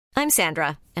I'm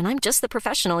Sandra, and I'm just the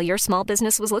professional your small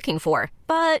business was looking for.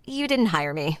 But you didn't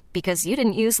hire me because you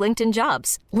didn't use LinkedIn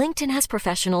Jobs. LinkedIn has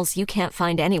professionals you can't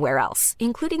find anywhere else,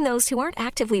 including those who aren't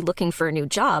actively looking for a new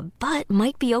job, but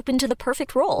might be open to the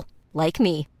perfect role, like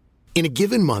me. In a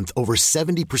given month, over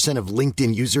 70% of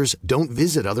LinkedIn users don't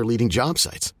visit other leading job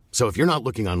sites. So if you're not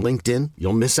looking on LinkedIn,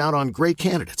 you'll miss out on great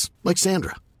candidates like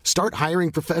Sandra. Start hiring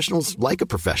professionals like a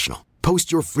professional.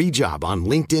 Post your free job on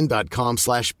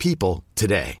linkedin.com/people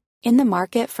today. In the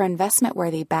market for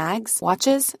investment-worthy bags,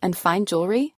 watches, and fine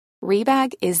jewelry,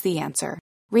 Rebag is the answer.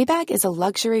 Rebag is a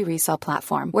luxury resale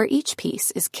platform where each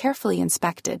piece is carefully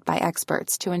inspected by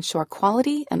experts to ensure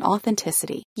quality and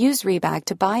authenticity. Use Rebag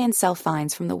to buy and sell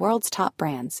finds from the world's top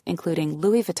brands, including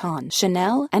Louis Vuitton,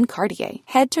 Chanel, and Cartier.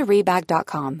 Head to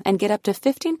Rebag.com and get up to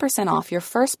 15% off your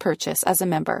first purchase as a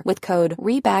member with code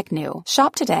REBAGNEW.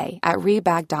 Shop today at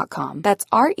Rebag.com. That's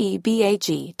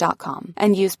REBAG.com.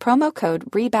 And use promo code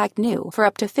REBAGNEW for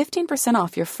up to 15%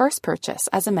 off your first purchase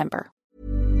as a member.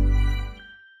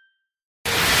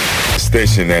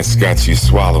 Station that's got you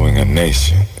swallowing a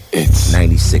nation. It's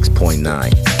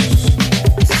 96.9.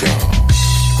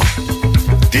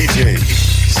 DJ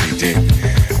CD.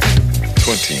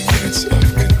 20 minutes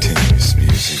of continuous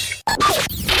music.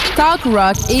 Talk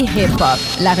rock et hip-hop.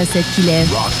 La recette qui lève.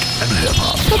 Rock and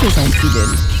hip-hop. Pas besoin de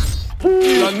pilule.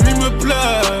 La nuit me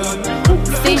plaît.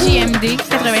 CJMD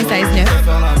 96.9.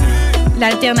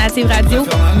 L'alternative radio,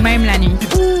 même la nuit.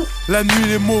 La nuit,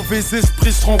 les mauvais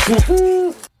esprits se rencontrent.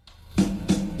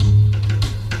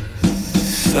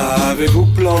 Savez-vous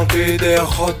planter des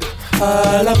rhodes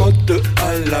à la mode,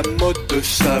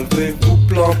 savez-vous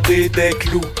planter des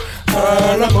clous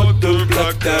à la mode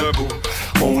Black Tabou?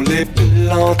 On les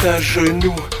plante à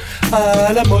genoux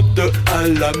à la mode,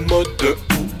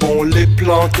 on les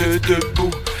plante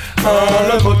debout à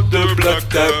la mode Black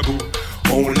Tabou.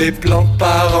 On les plante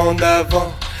par en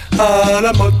avant à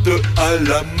la mode,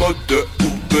 ou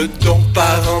peut-on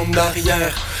par en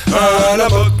arrière à la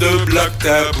mode Black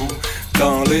Tabou?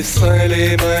 Dans les seins,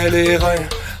 les mains, les reins,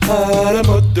 à la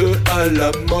mode,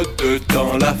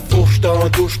 dans la fourche, dans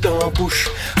douche, dans bouche,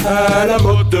 à la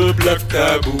mode Black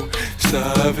Tabou.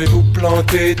 Savez-vous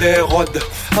planter des rods,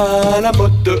 à la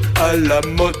mode,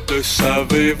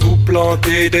 savez-vous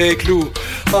planter des clous,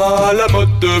 à la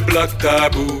mode Black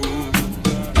Tabou.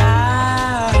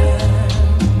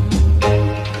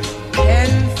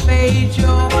 Fade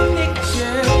your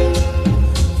picture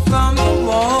from the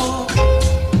wall.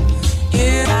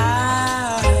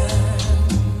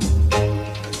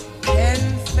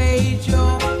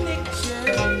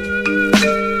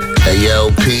 Hey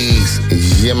yo, peace.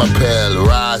 Je m'appelle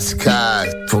Roz Kai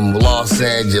from Los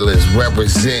Angeles,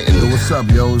 representing. Yo, what's up,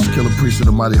 yo? It's Killer Priest of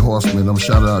the Mighty Horsemen. I'm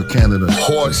shouting out Canada.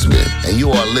 Horsemen, and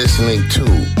you are listening to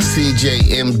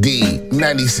CJMD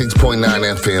 96.9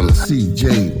 FM.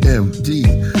 CJMD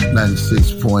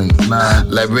 96.9.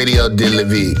 La Radio de la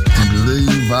Vie.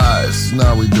 Levi's.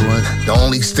 Now we doing. The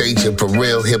only station for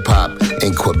real hip hop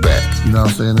in Quebec. You know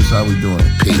what I'm saying? That's how we doing.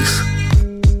 Peace.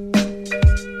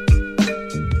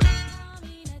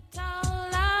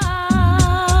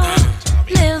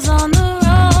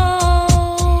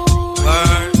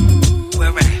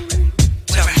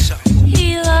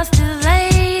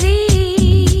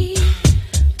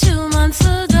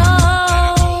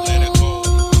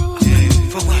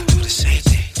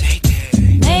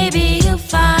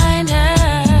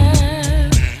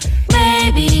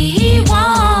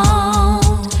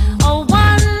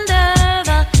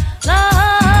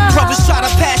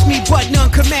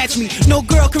 No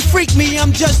girl can freak me,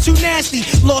 I'm just too nasty.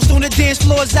 Lost on the dance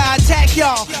floors, I attack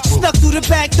y'all. Snuck through the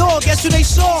back door, guess who they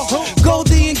saw?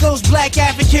 Goldie and Ghost, black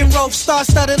African rope,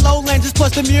 star-studded lowlanders,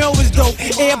 plus the mural was dope.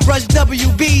 Airbrush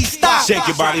WB, stop. Shake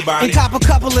your body. And cop a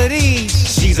couple of these.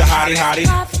 She's a hottie.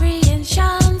 Free and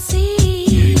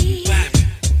Chauncey,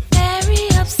 very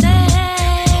upset.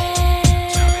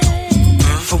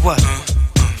 For what?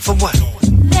 For what?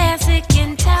 They're sick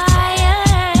and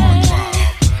tired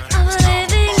of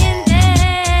living in debt.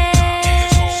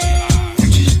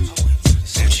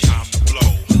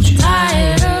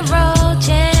 Tired of roaches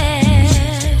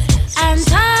and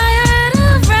tired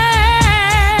of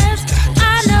rats.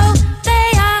 I know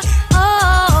they are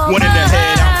all. One in the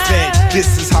head, I'm fed.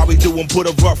 This is how we do 'em. Put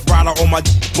a rough rider on my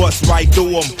bust right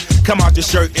through 'em. Come out your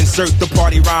shirt, insert the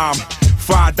party rhyme.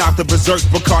 Fried Dr. Berserk,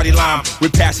 Bacardi Lime.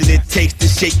 With passionate taste to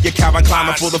shake your Calvin Klein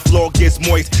before the floor gets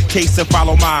moist. Case and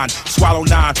follow mine. Swallow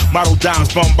 9, model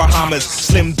dimes from Bahamas.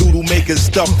 Slim doodle makers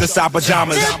stuffed inside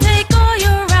pajamas. To take all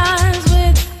your rhymes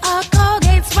with a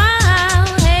Colgate smile.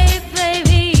 Hey,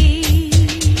 baby.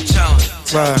 Tell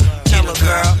her,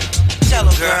 girl.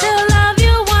 They'll love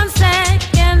you one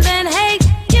second, then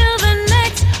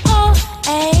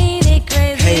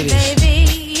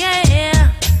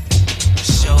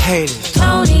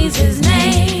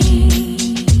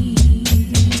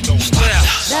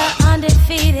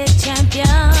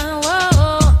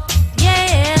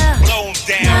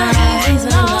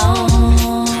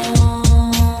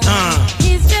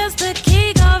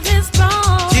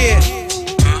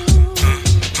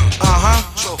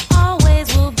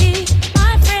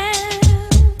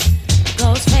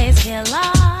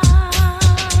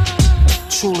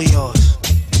truly yours.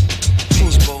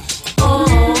 Peace, boo.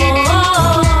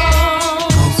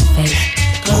 Ghostface,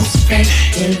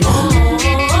 in love.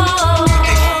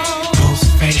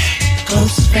 Ghostface,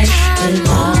 in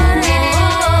love.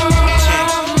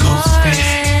 Ghostface,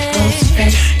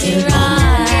 in love.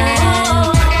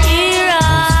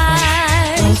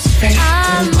 Ghostface,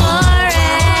 amore,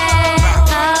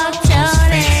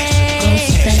 occhione.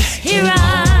 Ghostface, he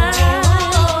rides.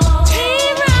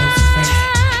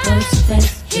 Ghostface,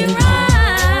 he rides.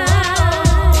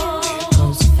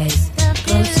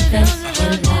 Ghostface,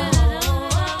 in love.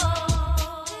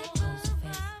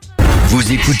 Vous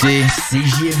écoutez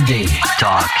CJMD,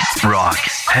 Talk, Rock,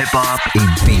 Hip Hop et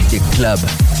Beat the Club.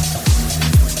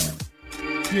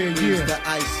 Yeah. The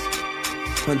ice.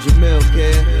 100 mil,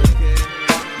 kid.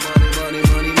 Money.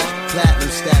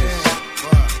 Platinum status.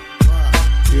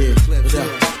 Yeah, what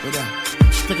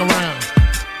up? Stick around.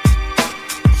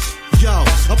 Yo,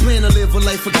 I plan to live a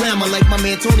life of glamour like my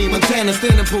man Tony Montana.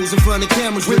 Standing pose in front of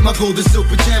cameras with my golden silk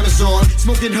pajamas on.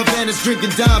 Smoking Havanas, drinking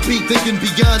Don P. Thinking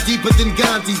beyond deeper than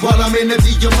Gandhi. While I'm in a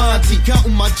Diamante,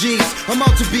 counting my G's. I'm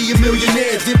out to be a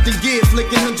millionaire. Dipped in gear,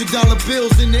 flicking $100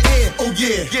 bills in the air. Oh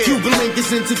yeah. Cuban Link is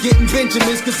into getting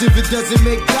Benjamins. Cause if it doesn't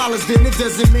make dollars, then it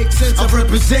doesn't make sense. I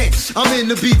represent, I'm in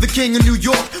to be the king of New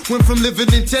York. Went from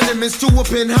living in tenements to a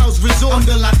penthouse resort. I'm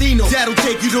the Latino, that'll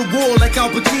take you to war like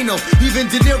Al Pacino. Even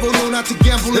De Niro know not to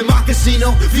gamble in my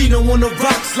casino. Vino on the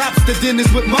rocks, lobster dinners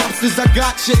with mobsters. I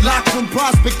got shit locked from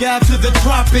Prospect Ave to the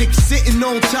tropics. Sitting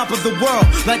on top of the world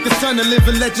like the son of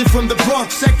living legend from the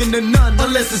Bronx. Second to none,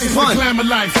 unless it's fun. The glamour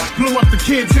life, blow up the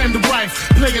kids and the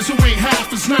wife. Players who ain't half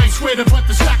as nice, swear to but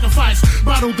the sacrifice.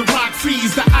 Bottle the rock,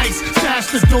 freeze the ice. Stash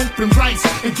the dope and rice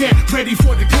and get ready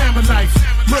for the glamour life.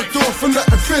 Ripped off from the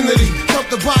infinity. Dump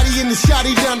the body in the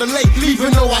shotty down the lake,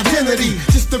 leaving no identity.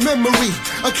 Just a memory,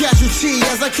 a casualty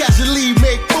as I casually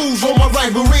make moves on my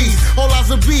rivalries. All eyes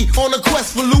will be on a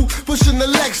quest for loot, pushing the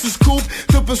Lexus coupe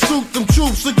to pursue them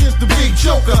troops against the big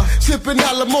joker. Sipping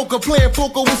a la mocha, playing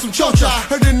poker with some chocha.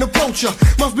 Heard an approacher,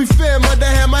 must be fair, mother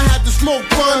ham, I had to smoke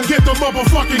fun. Get the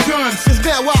motherfucking guns. Cause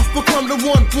now I've become the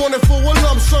one wanted for a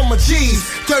lump sum of G's.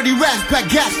 30 rats, pack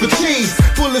gas for cheese.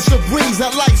 Bullets of breeze,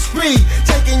 I like speed.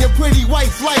 Taking your pretty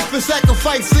wife's life and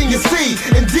sacrificing your seed.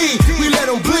 Indeed, we let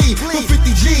them bleed for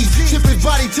 50 G's. Ship his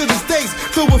body to the States,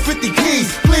 filled with 50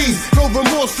 keys. Please, no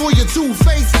remorse for your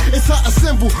two-face. It's how I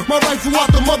assemble my rifle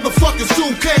out the motherfucking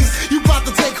suitcase. You about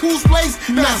to take whose place?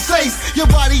 Not safe. Your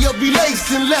body will be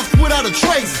laced and left without a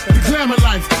trace. The glamour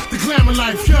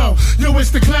life, yo,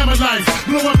 it's the glamour life.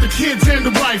 Blow up the kids and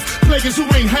the wife. Players who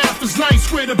ain't half as nice,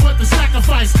 swear to but the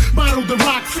sacrifice. Bottle the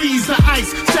rock, freeze the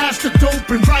ice. Stash the dope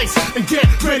and rice and get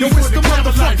ready for the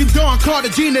glamour life. Don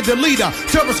Cartagena, the leader.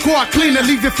 Terror squad cleaner,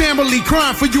 leave your family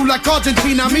crying for you like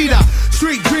Argentina. Mira.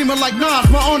 Street dreamer like Nas,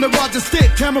 my entourage is stick.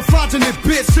 Camouflaging it,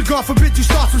 bitch. Cigar forbid you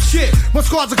start some shit. My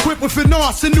squad's equipped with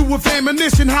finesse and new with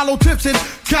ammunition. Hollow tips and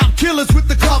cop killers with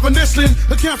the carbon Michelin.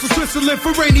 Accounts for Switzerland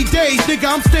for rainy days. Nigga,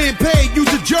 I'm staying paid.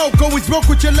 Use a joke, always broke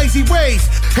with your lazy ways.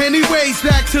 Anyways,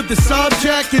 back to the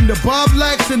subject. In the Bob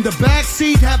Lex, in the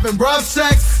backseat, having rough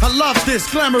sex. I love this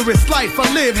glamorous life.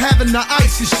 I live having the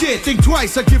ice and shit. Think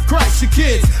twice, I give Christ your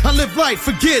kids. I live life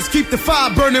for kids. Keep the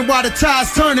fire burning while the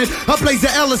tide's turning. I blaze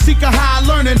the L and seek a high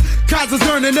learning. Kaiser's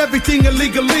earning everything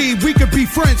illegally. We could be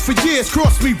friends for years.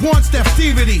 Cross me once, that's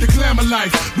activity. The glamour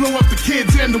life, blow up the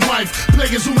kids and the wife.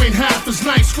 Players who ain't half as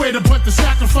nice, swear to but the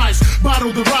sacrifice.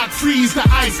 Bottle the rock, freeze the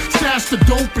ice. Stash the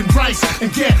dope and rice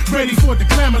and get ready for the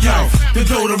glamour life. The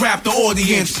dough to rap the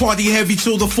audience. Party heavy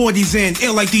till the 40s in.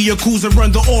 Ill like the Yakuza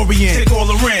run the Orient. Take all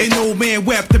the rent. An old man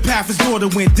wept, the path is daughter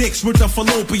went. Dicks with the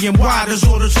fallopian. Wide as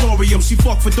auditorium. She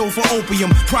fuck for dough for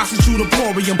opium. Prostitute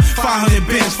emporium. 500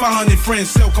 bins, 500 friends,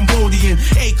 sell Cambodian.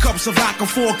 8 cups of vodka,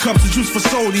 4 cups of juice for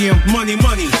sodium. Money,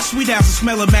 sweet as the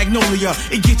smell of magnolia.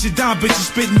 It gets you down, bitches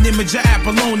spitting image of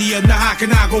Apollonia. Now how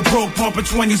can I go broke? Pumping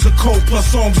 20s of coke plus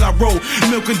songs I wrote.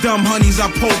 Milk and dumb honeys I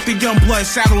poke. The young blood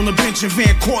sat on the bench in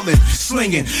Van Cortlandt.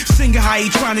 Slinging, singing how he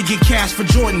trying to get cash for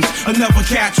Jordans. Another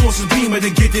cat tosses Beamer to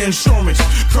get the insurance.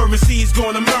 Currency's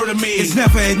gonna murder me. It's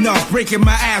never enough. Breaking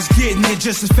my ass, getting it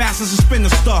just as fast as a spinner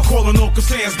stuff. Calling Uncle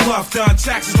Sam's bluff. Done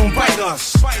taxes don't bite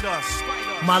us.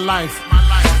 My life.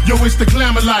 Yo, it's the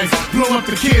glamour life. Blow up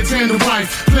the kids and the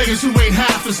wife. Players who ain't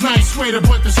half as nice, swear to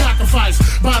but the sacrifice.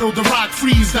 Bottle the rock,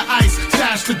 freeze the ice.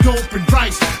 Stash the dope and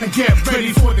rice and get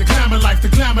ready for the glamour life. The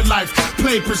glamour life.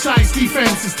 Play precise,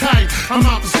 defense is tight. I'm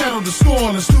out to settle the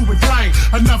score and do it right.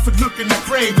 Enough of looking at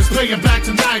grave, it's playing back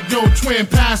tonight. Yo, twin,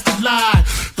 pass the lie.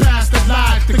 Pass the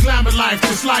lie. The glamour life,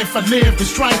 this life I live,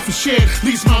 this strife for shit.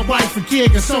 Least my wife a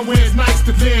gig and somewhere it's nice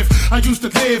to live. I used to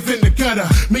live in the gutter,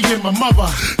 me and my mother.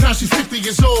 Now she's 50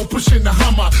 years old. low, pushing the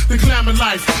Hummer. The glamour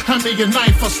life, hand me a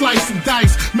knife, I slice and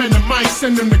dice. Men and mice,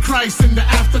 send them to Christ in the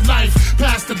afterlife.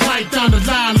 Pass the light down the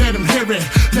line, let them hear it,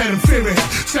 let them fear it.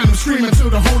 Send them screaming to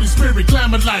the Holy Spirit.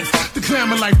 Glamour life, the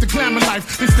glamour life, the glamour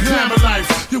life. It's the glamour life.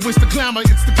 Yo, it's the glamour,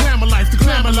 it's the glamour life, the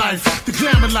glamour life, the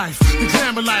glamour life, the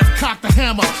glamour life. Cock the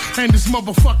hammer, and this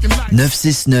motherfucking life.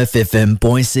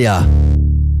 969fm.ca.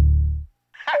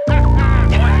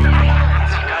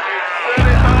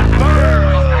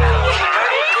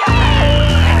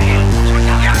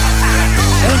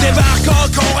 Débarque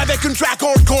encore avec une track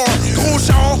hardcore. Gros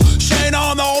son, chaîne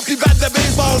en or, pis batte de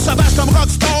baseball. Sauvage comme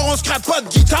rockstar, on scrape pas de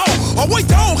guitare. Oh ouais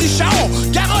donc, Richard,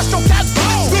 garoche ton 4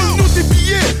 balles. Donne-nous tes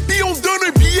billets, pis on te donne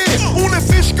un billet. On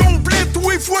affiche complète tous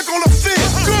les fois qu'on leur fait.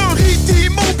 Corrie,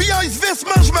 Timon, pis Ice Vest,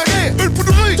 mange marais. Un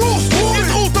poudreux, tourse,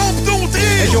 trop tard pis ton tri.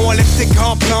 Hey yo, enlève tes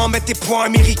grands plans, mets tes points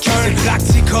américains. C'est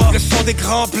Practica, le son des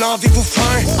grands blancs, vivez-vous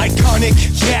fin. Iconic,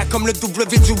 yeah, comme le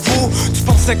W du bout. Tu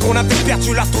pensais qu'on avait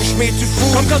perdu la touche, mais tu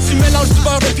fous. Comme quand tu mélanges du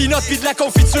beurre de peanut pis de la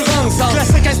confiture ensemble.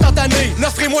 Classique instantané,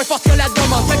 l'offre est moins forte que la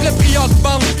demande. Fait que le prix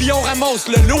augmente, pis on ramasse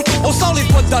le loot. On sort les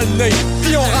potes dans le nez,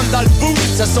 pis on rentre dans le bout.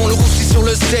 Ça sent le roussi sur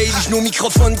le stage, nos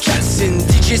microphones calcinent.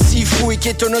 DJ Sifu et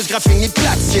Ketonos graphing les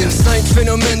platines. Saint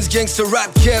Phénomènes, gangster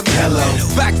rap kev. Hello.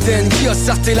 Back then, qui a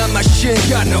sorti la machine?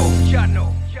 Yano.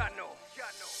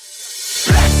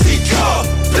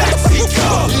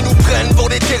 Blaxica, ils nous prennent pour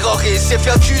des terroristes, c'est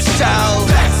faire du style.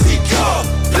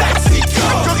 Blaxica,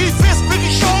 Corifis,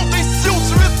 Bérichard, des Sion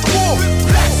du 8-3.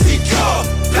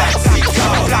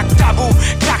 Blaxica, Black Tabou,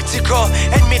 Tactica,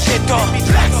 ennemi d'État.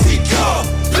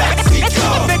 Blaxica,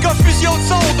 méga fusion de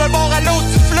son d'un bord à l'autre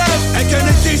du fleuve. Avec un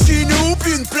été chez nous,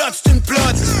 puis une plotte, c'est une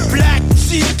plotte.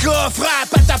 Blaxica,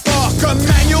 frappe à ta porte. Comme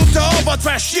Magnota, on va te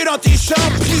faire chier dans tes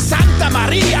chambres. Puis Santa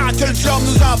Maria, que le job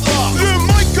nous emporte. Le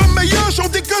mic comme maillage, on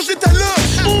décoche des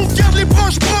taloches. On garde les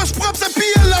proches, propres, ça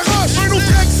pille à la roche. Un autre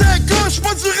track, ça gauche,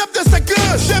 pas du rap de sa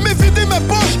cloche. Jamais vidé ma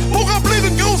poche pour remplir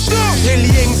une grosse charge. C'est le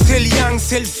yin, c'est le yang,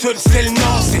 c'est le sud, c'est le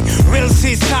nord. C'est real,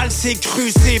 c'est sale, c'est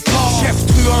cru, c'est pas. Chef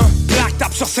truand, black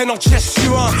tape sur scène en chest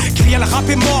suant. Criant le rap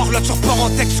est mort, là tu repars en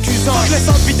t'excusant. Je laisse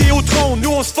en Vidéotron,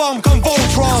 nous on se forme comme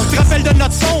Voltron. Tu te rappelles de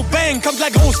notre son, bang, comme de la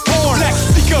grosse porn. Black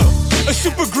speaker, a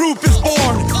super group is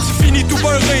born. Tu finis tout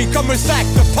beurré comme un sac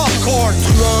de popcorn.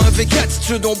 Truand avec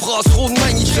attitude, on brasse trop de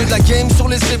magnitude. La game sur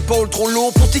les épaules, trop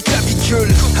lourd pour tes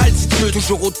clavicules. Altitude,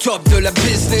 toujours au top de la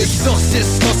business.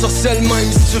 Exorciste, non sorcelle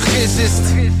même si tu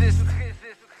résistes.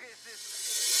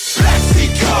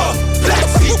 Blaxica,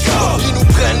 ils nous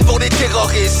prennent pour des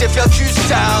terroristes, c'est faire du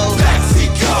style.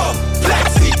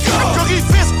 Blaxica,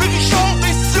 Corifis, Bérichard,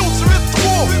 des Sion du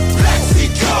 8-3.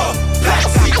 Blaxica,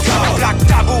 Black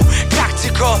Tabou,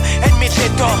 Tactica, ennemi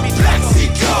d'État.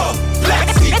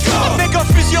 Blaxica, méga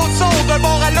fusion de son d'un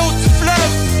bord à l'autre du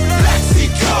fleuve.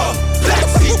 Blaxica,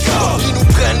 ils nous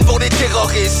prennent pour des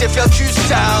terroristes, c'est faire du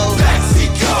style.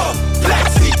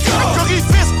 Blaxica,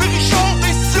 Corifis, Bérichard,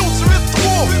 des Sion du 8-3.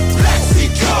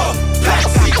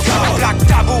 Blaxica, Black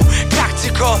Tabou,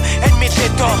 Tactica, ennemi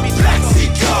d'État.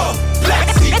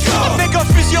 Blaxica, méga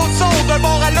fusion de son d'un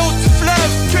bord à l'autre du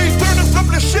fleuve. Can't turn us up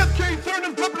the shit, can't turn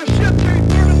us up the shit, can't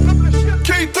turn us up the shit,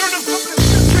 can't turn us up the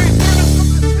shit, can't turn us up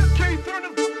the shit, can't turn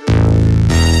us up the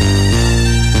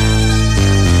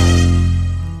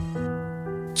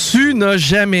shit. Tu n'as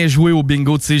jamais joué au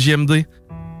bingo de CJMD?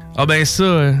 Ah ben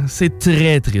ça, c'est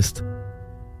très triste.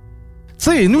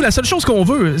 Tu sais, nous, la seule chose qu'on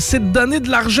veut, c'est de donner de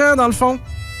l'argent, dans le fond.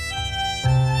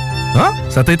 Hein?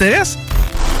 Ça t'intéresse?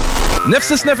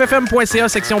 969fm.ca,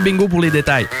 section bingo pour les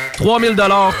détails. 3000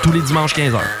 $ tous les dimanches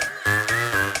 15h.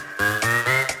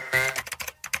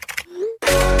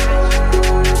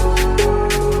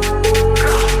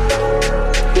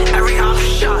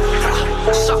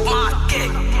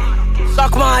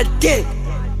 Suck my dick.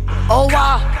 Oh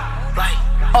wow.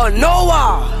 Oh no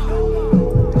wow.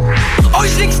 Oh,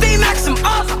 you niggas stay max them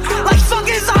up like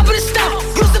fucking top of the stuff.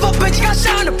 Used to a bitch, got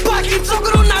shot in the pocket.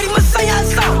 Talking all night, he must say I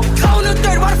saw. Going to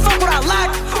 30, why the fuck would I lack?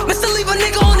 Mr. Leave a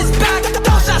nigga on his back.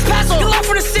 Thought shots pass on. Get lost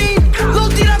from the scene. Lil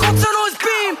D, I gon' turn on his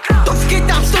beam. Don't forget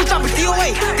that I'm still dropping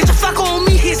DOA. Get your fuck on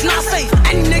me, he's not safe.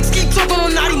 Any niggas keep talking all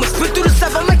night, he must spit through the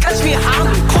stuff. I'ma catch me a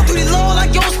holler. Call through the low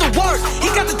like yo, it's the worst. He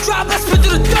got the drop, I spit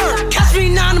through the dirt. Catch me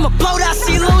now, I'ma blow that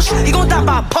sea little shit. He gon' die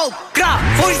by a poke.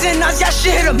 40s and nuts, yeah,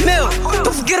 shit hit a mill.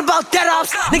 Don't forget about dead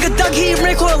ops. Nigga Doug, he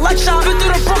ran called a leg shot. Been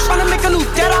through the Bronx tryna make a new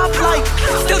dead op. Like,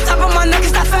 still top of my neck,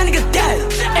 that fat nigga dead.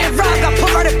 And Rob got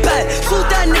put right in bed. Two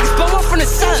dead niggas, but one from the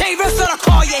sun. Jay Riff on the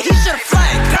call, yeah, he should've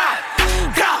flagged.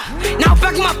 Now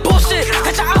back in my bullshit.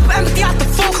 Got your op empty out the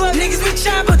full clip. Niggas be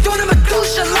chatting, but don't even do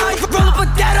shit like. Roll up a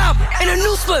dead up in a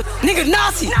new split. Nigga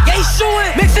Nazi, yeah, he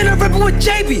shooting. Mixing a ripper with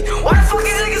JB. Why the fuck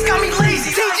these niggas got me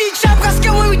lazy? TJ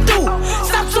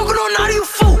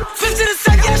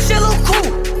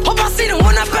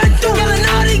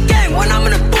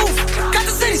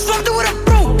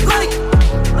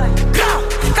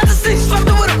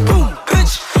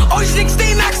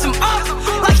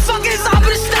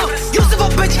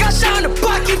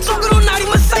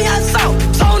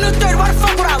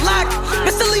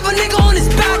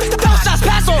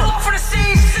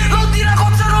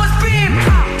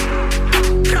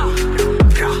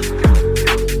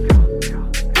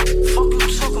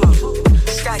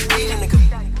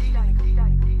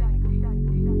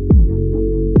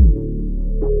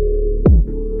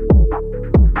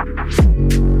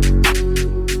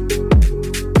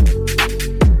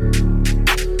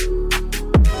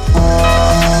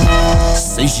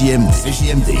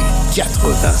CJMD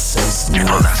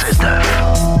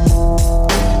 96.9.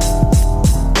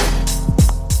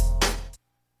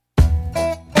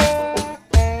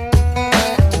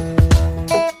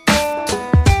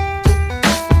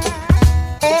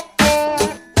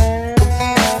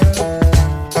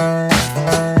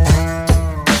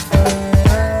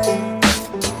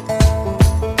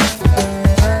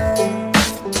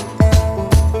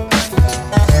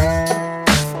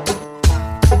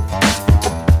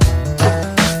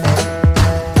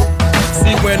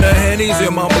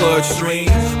 In my bloodstream,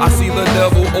 I see the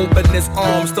devil open his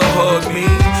arms to hug me.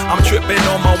 I'm tripping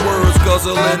on my words,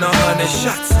 guzzling 100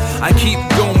 shots. I keep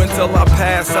going till I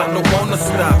pass out, don't wanna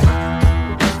stop.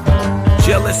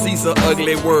 Jealousy's an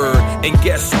ugly word, and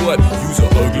guess what? You's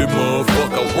an ugly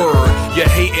motherfucker word.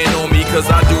 You're hating on me cause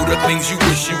I do the things you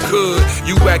wish you could.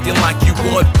 You acting like you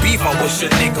want beef, I wish a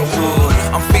nigga would.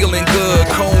 I'm feeling good,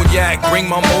 cognac, bring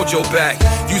my mojo back.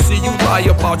 You see you lie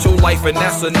about your life and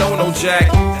that's a no-no,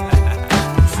 Jack.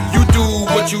 You do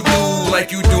what you do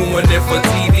like you doing it for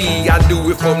TV. I do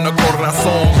it from the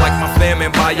corazon, like my fam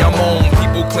and Bayamon.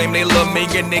 People claim they love me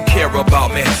and they care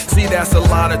about me. See, that's a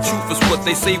lot of truth, is what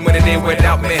they say when it ain't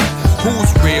without me.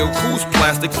 Who's real, who's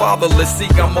plastic, fatherless? See,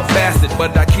 I'm a bastard,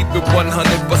 but I keep it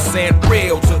 100%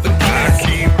 real to the gas. I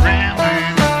keep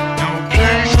rambling, no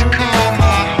place to call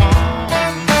my home.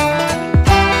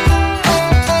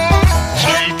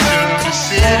 Straight to the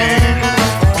city.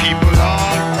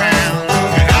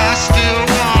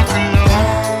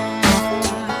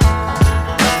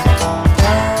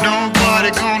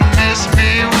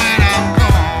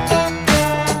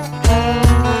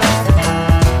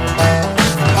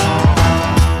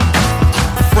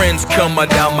 Come a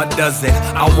dime a dozen,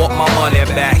 I want my money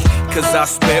back, cause I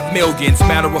spent millions,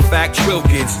 matter of fact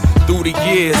trillions. Through the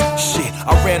years, shit,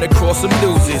 I ran across some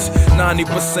losers.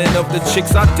 90% of the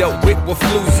chicks I dealt with were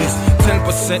floozies.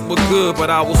 10% were good, but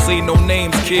I will say no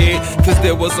names, kid, cause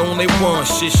there was only one,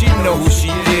 shit, she know who she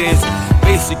is.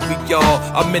 Basically, y'all,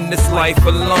 I'm in this life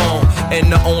alone, and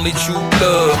the only true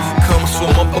love comes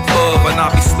from up above, and I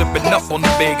be slipping up on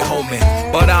the big homie.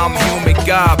 But I'm human,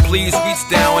 God, please reach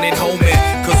down and hold me,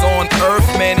 cause on earth,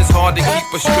 man, it's hard to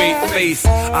keep a straight face.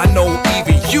 I know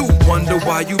even you wonder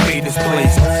why you made this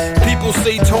place. People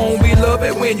say, Tone, we love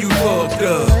it when you fucked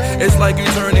up. It's like you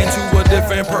turn into a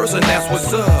different person, that's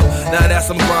what's up. Now that's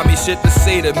some grimy shit to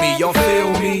say to me, y'all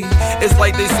feel me? It's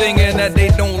like they singing that they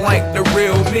don't like the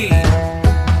real me.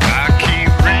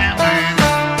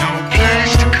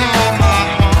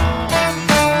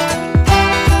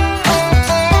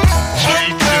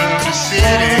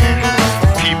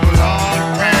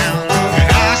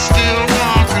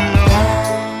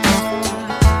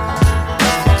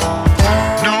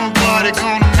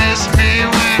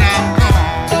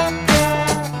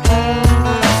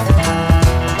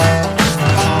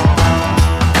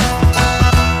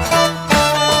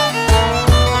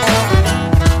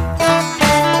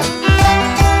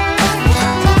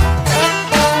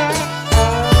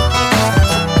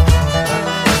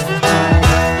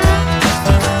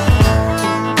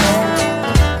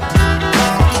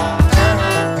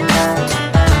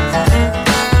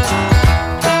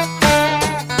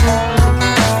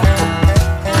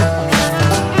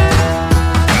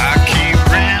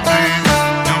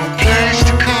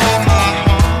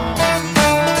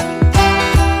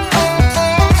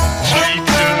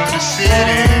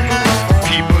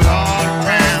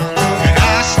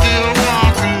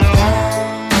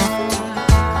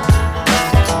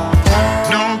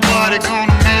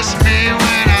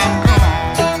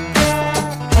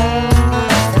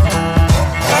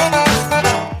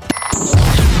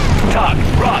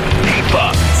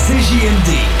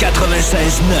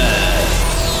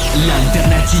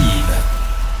 L'alternative.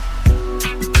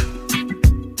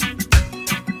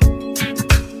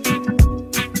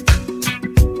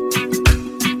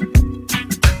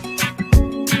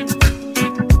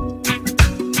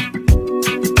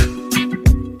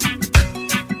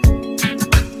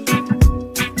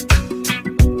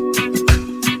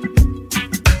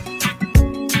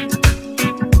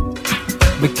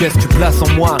 Mais qu'est-ce que tu places en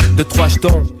moi? 2-3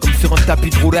 jetons, comme sur un tapis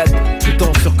de roulette. Le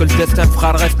temps sûr que le destin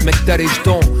fera le reste, mec t'as les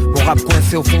jetons. Mon rap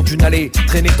coincé au fond d'une allée,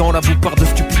 traîné dans la boue par de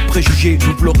stupides préjugés.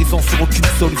 Double horizon sur aucune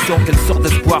solution, quelle sorte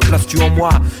d'espoir places-tu en moi?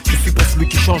 Je suis pas celui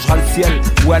qui changera le ciel,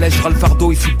 ou allègera le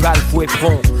fardeau ici bas, le fouet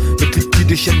front. Le clic qui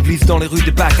des chaînes glissent dans les rues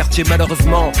des bas quartiers.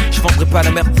 Malheureusement, je vendrai pas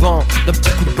la merde vent. D'un petit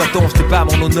coup de bâton, je pas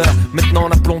mon honneur. Maintenant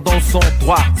on a plomb dans le son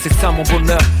droit, c'est ça mon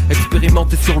bonheur.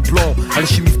 Expérimenté sur le plomb,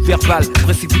 alchimiste verbal,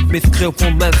 précipite mes secrets au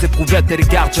fond de mains éprouvettes et les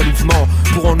garde jalousement.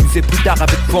 Pour en user plus tard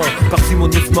avec fond,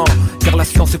 parcimonieusement. Car la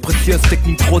science est précieuse,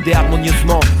 technique rodée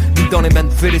harmonieusement. Mis dans les mains de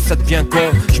fêlés, ça devient con.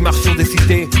 Je marche sur des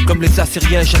cités, comme les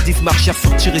Assyriens, jadis marchèrent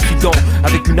sur Tyrésidon.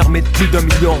 Avec une armée de plus d'1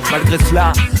 million. Malgré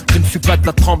cela, je ne suis pas de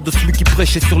la trempe de celui qui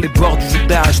prêchait sur les bords du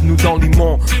Jourdain, à genoux dans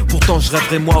l'Imon. Pourtant je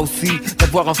rêverais moi aussi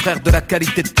d'avoir un frère de la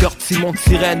qualité de Kurt Simon de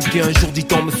Sirène, qui un jour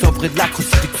dit-on me sauverait de la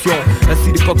crucifixion.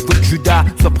 Ainsi l'époque veut que Judas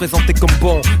soit présenté comme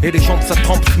bon, et les gens de sa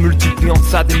trempe se multiplient en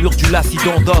deçà des murs du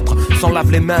Lacidon. D'autres s'en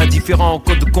lavent les mains, indifférents en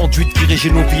code de conduite qui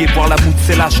régit nos vies, et voir la moue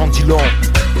c'est lâche en dit long.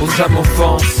 Aux âmes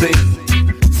offensées,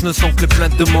 ce ne sont que les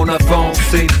plaintes de mon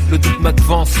avancée. Le doute m'a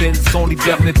devancé, le son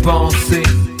libère mes pensées.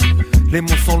 Les mots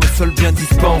sont le seul bien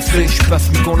dispensé. Je suis pas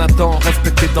celui qu'on attend,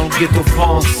 respecté dans le ghetto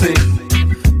français.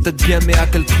 Peut-être bien mais à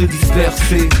quel prix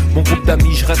dispersé. Mon groupe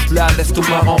d'amis je reste là,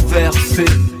 l'estomac renversé.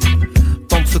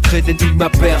 Tant de secrets d'énigmes à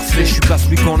percer. Je suis pas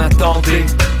celui qu'on attendait.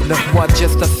 9 mois de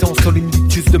gestation,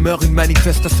 solitude demeure une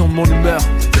manifestation de mon humeur.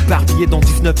 Éparpillé dans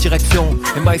 19 directions.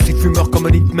 MIC fumeur comme un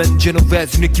hitman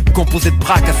Genovese. Une équipe composée de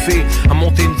bras cassés. À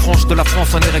monter une frange de la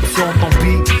France en érection. Tant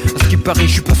pis, à ce qui paraît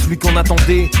je suis pas celui qu'on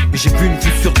attendait. Mais j'ai vu une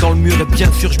fissure dans le mur et bien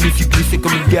sûr je me suis glissé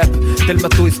comme une guêpe. Tel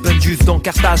Mato et Spendius dans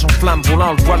Carthage en flamme.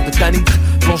 Volant le voile de Tanit.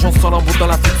 Plongeant sans lambeau dans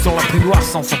la fiction la plus noire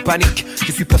sans panique.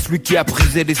 Je suis pas celui qui a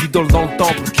brisé les idoles dans le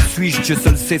temple. Qui suis-je? Dieu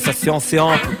seul sait, sa science est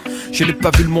ample. Je n'ai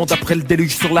pas vu le monde après le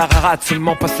déluge sur l'Ararat.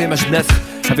 Seulement passé ma jeunesse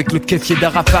avec le kéfier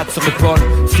d'Arafat sur l'épaule.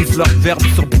 Siffleur verbe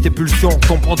sur beat et pulsion.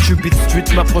 Comprends-tu, Beat Street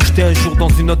m'a projeté un jour dans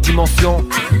une autre dimension.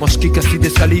 Moi je kick acide et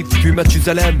salive, puis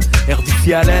Mathusalem.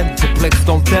 RDC Allen, complexe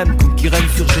dans le thème, comme qui règne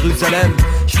sur Jérusalem.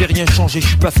 Je fais rien changer, je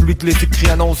suis pas celui que les écrits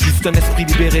annoncent. Juste un esprit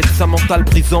libéré de sa mentale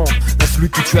prison. Pas celui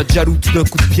que tu as jaloux d'un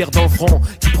coup de pierre dans le front.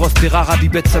 Qui prospéra, Rabbi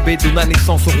Bethsabée, donna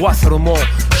naissance au roi Salomon.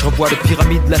 Je revois les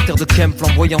pyramides, la terre de Kem,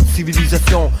 flamboyante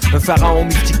civilisation. Un pharaon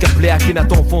mystique appelé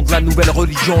Akhenaton, fond de la nouvelle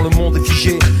religion. Le monde est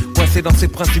figé, coincé dans ses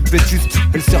principes vétustes.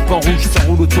 Et le serpent rouge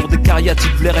s'enroule autour des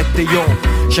cariatides, les rectéions.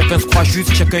 Chacun se croit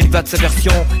juste, chacun y va de sa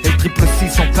version. Et le triple 6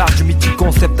 s'empare du mythique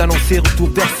concept annoncé, retour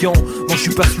version. Moi je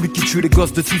suis pas celui qui tue les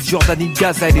gosses de Cisjordanie,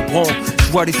 Gaza et l'Hébron.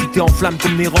 Je vois les cités en flammes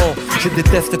comme Néron. Je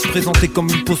déteste être présenté comme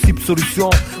une possible solution.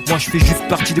 Moi je fais juste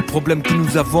partie des problèmes que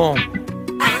nous avons.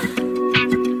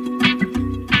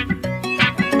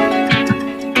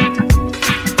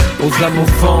 Aux âmes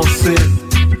offensées,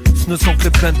 ce ne sont que les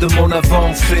plaintes de mon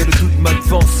avancée. Le doute m'a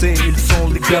devancé, ils sont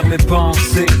libèrent mes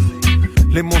pensées.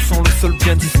 Les mots sont le seul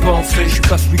bien dispensé. Je suis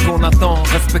pas celui qu'on attend,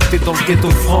 respecté dans le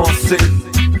ghetto français.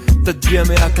 Peut-être bien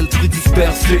mais à quel prix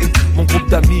dispersé. Mon groupe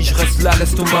d'amis, je reste là,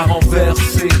 l'estomac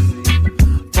renversé.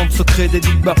 Tant de secrets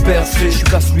d'énigmes à percer. Je suis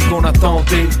pas celui qu'on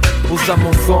attendait, aux âmes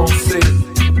offensées.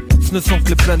 Ce ne sont que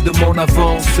les plaintes de mon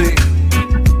avancée.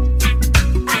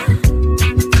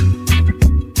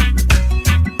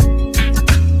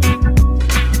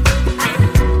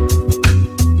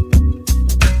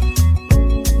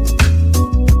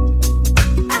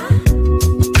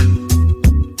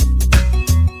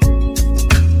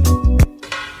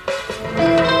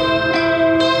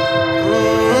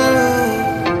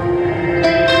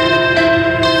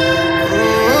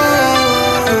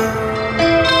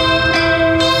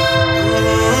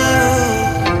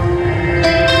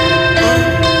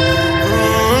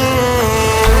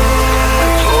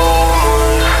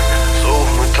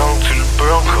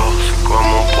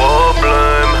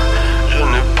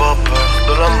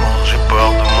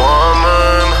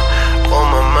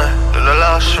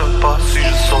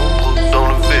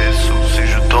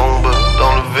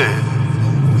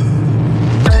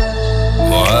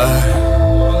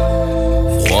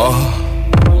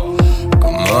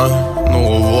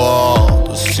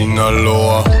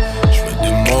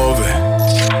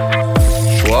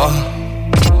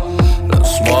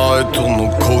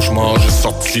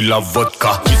 La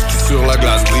vodka, whisky sur la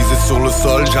glace, brisé sur le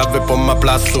sol. J'avais pas ma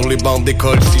place sur les bancs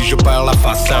d'école. Si je perds la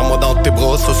face, serre-moi dans tes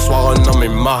bras. Ce soir un homme est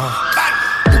mort.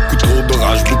 Beaucoup trop de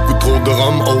rage, beaucoup trop de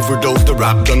rhum. Overdose de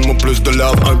rap, donne-moi plus de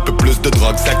love. Un peu plus de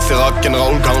drogue, sexe et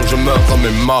rock'n'roll. Quand je meurs, homme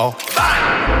est mort.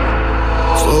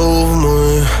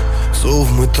 Sauve-moi,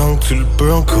 sauve-moi tant que tu le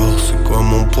peux encore. C'est quoi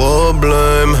mon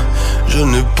problème? Je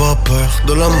n'ai pas peur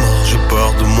de la mort, j'ai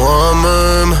peur de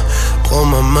moi-même. Prends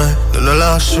ma main, ne la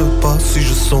lâche pas. Si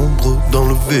je sombre dans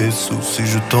le vaisseau, si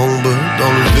je tombe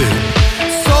dans le vide.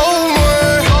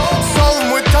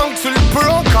 Sauve-moi tant que tu le peux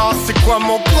encore. C'est quoi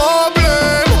mon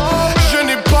problème? Je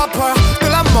n'ai pas peur de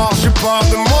la mort, j'ai peur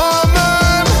de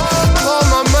moi-même. Prends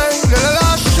ma main, ne la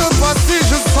lâche pas. Si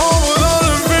je sombre dans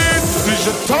le vide, si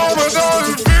je tombe dans le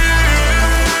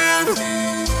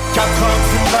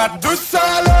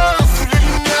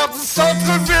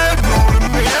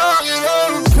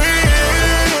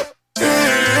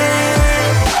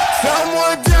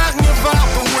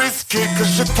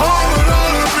tombe dans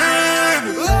le vide.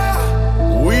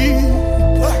 Oui,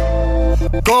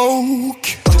 coke.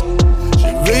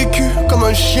 J'ai vécu comme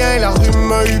un chien, la rue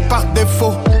m'a eu par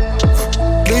défaut.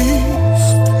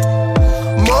 Beast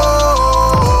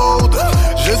mode.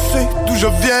 Je sais d'où je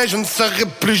viens, je ne serai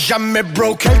plus jamais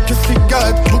broke. Quelques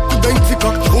cigarettes, beaucoup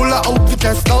d'indica. Je roule à haute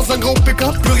vitesse dans un gros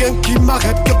pick-up. Plus rien qui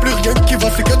m'arrête, y'a plus rien qui va.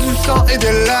 C'est que du sang et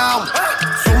des larmes.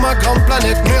 Sur ma grande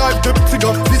planète, mes rêves de petits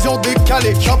gars. Vision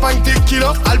décalée, champagne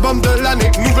tequila. Album de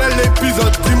l'année, nouvel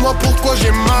épisode. Dis-moi pourquoi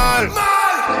j'ai mal.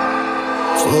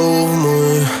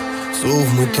 Sauve-moi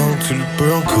tant que tu le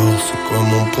peux encore. C'est quoi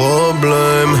mon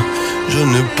problème? Je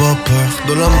n'ai pas peur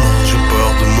de la mort, j'ai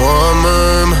peur de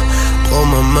moi-même. Prends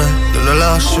ma main, ne la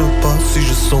lâche pas. Si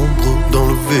je sombre dans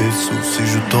le vaisseau, si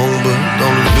je tombe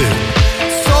dans le vide.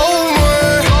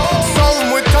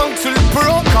 Sauve-moi tant que tu le peux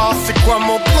encore. C'est quoi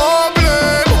mon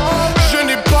problème? Je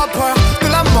n'ai pas peur de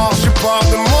la mort, j'ai peur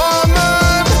de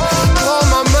moi-même. Prends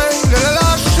ma main, ne la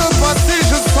lâche pas. Si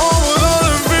je sombre dans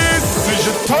le vide, si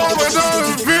je tombe dans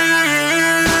le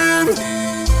vide.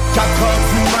 4 heures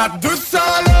du mat, 200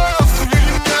 l'heure, sur les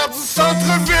lumières du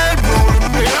centre-ville. Pour le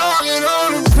meilleur et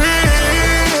dans le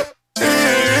pire.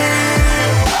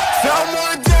 Serre-moi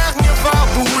un dernier verre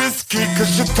de whisky, que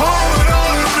je tombe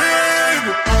dans le vide.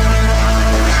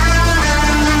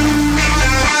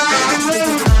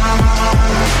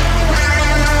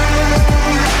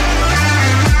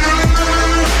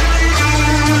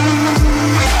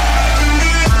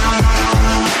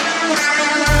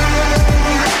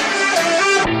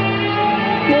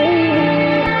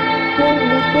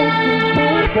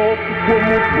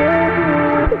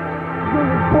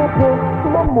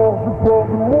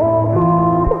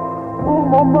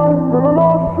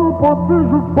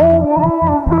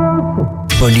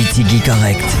 Politique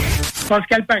correct.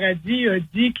 Pascal Paradis a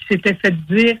dit qu'il s'était fait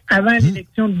dire avant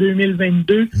l'élection de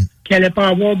 2022 qu'il n'allait pas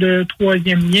avoir de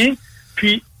troisième lien.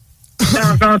 Puis,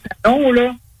 dans Jean Talon,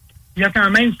 là, il y a quand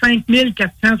même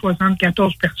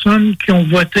 5474 personnes qui ont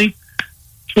voté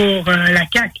pour la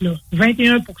CAQ. Là.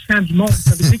 21% du monde.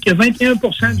 Ça veut dire que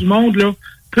 21% du monde, là,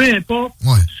 peu importe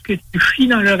ce que tu fies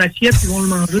dans leur assiette, ils vont le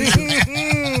manger.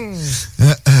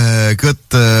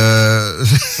 Écoute,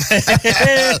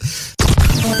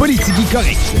 Politique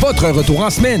correct. Votre retour en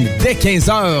semaine dès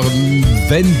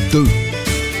 15h22.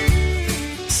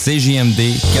 CJMD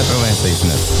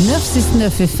 96.9.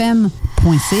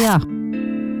 969fm.ca.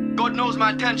 God knows my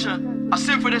intention. I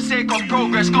sin for the sake of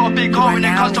progress. Got a big heart when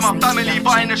it comes to my family,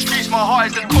 but in the streets my heart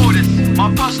is the coldest.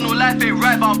 My personal life ain't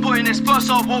right, but I'm putting this first,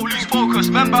 so I won't lose focus.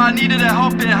 Remember I needed a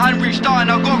helping hand, reached out and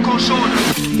I got cold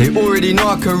shoulders. They already know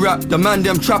I can rap, the man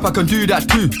them trap, I can do that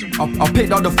too. I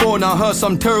picked up the phone, I heard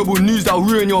some terrible news that'll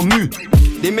ruin your mood.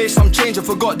 They made some change and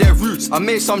forgot their roots. I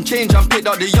made some change and picked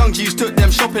up the young G's, took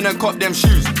them shopping and copped them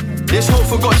shoes. This hoe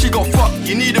forgot she got fucked,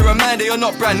 you need a reminder you're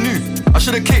not brand new. I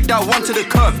should've kicked that one to the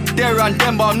curb, there and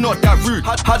then but I'm not that rude.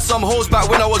 Had some hoes back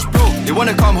when I was broke, they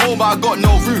wanna come home but I got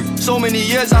no room. So many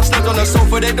years I slept on the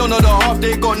sofa, they don't know the half,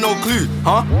 they got no clue.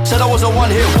 Said I was a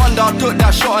one-hit wonder, I took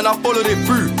that shot and I followed it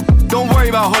through. Don't worry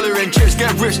about hollering, chicks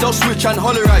get rich, they'll switch and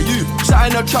holler at you.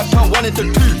 Sat in a trap turn 1 into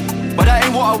 2, but that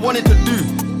ain't what I wanted to do.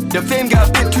 The fame get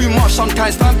a bit too much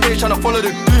sometimes, fan page tryna follow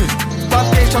the goons. Fan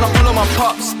page tryna follow my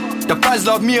pops. The fans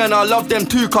love me and I love them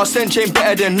too, cause Sench ain't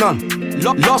better than none.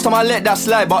 Last time I let that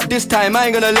slide, but this time I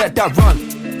ain't gonna let that run.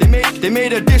 They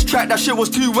made a diss track, that shit was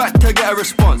too whack to get a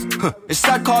response. It's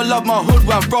sad cause I love my hood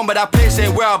where I'm from, but that place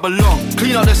ain't where I belong.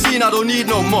 Clean up the scene, I don't need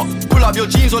no mop. Pull up your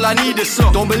jeans, all I need is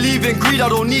some. Don't believe in greed, I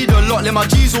don't need a lot. Let my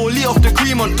G's all lit off the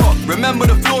cream on top. Remember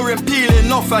the flooring peeling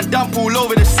off and damp all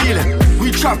over the ceiling.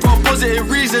 We trap for a positive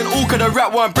reason, all cause the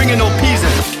rap weren't bringing no peas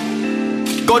in.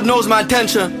 God knows my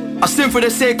intention, I sin for the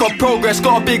sake of progress.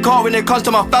 Got a big heart when it comes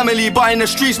to my family, but in the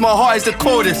streets my heart is the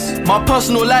coldest. My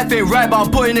personal life ain't right, but I'm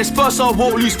putting this first, so I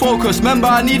won't lose focus. Remember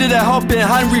I needed a helping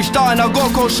hand, reached out and I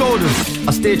got cold shoulders.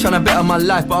 I stay trying to better my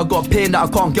life, but I got pain that I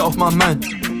can't get off my mind.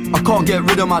 I can't get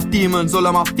rid of my demons, all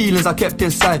of my feelings I kept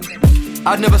inside.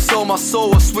 I'd never sell my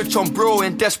soul or switch on bro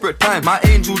in desperate time. My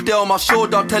angel there on my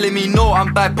shoulder telling me no,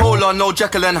 I'm bipolar, no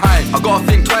Jekyll and Hyde. I gotta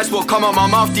think twice what come out my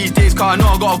mouth these days, cause I know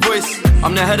I got a voice.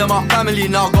 I'm the head of my family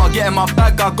now, gotta get in my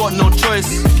bag, I got no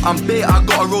choice. I'm bait, I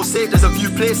gotta roll safe, there's a few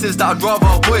places that I'd rather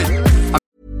avoid.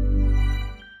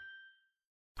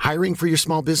 Hiring for your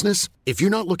small business? If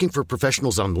you're not looking for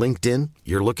professionals on LinkedIn,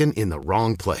 you're looking in the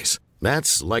wrong place.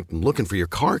 That's like looking for your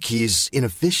car keys in a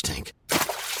fish tank.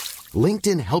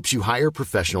 LinkedIn helps you hire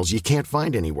professionals you can't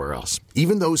find anywhere else,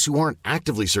 even those who aren't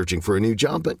actively searching for a new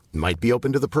job but might be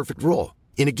open to the perfect role.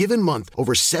 In a given month,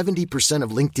 over 70%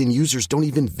 of LinkedIn users don't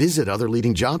even visit other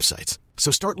leading job sites. So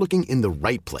start looking in the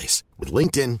right place. With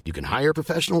LinkedIn, you can hire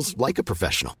professionals like a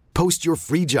professional. Post your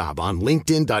free job on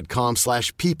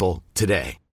linkedin.com/people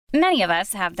today. Many of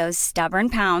us have those stubborn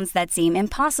pounds that seem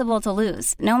impossible to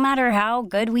lose, no matter how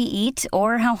good we eat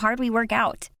or how hard we work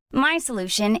out. My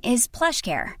solution is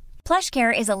PlushCare.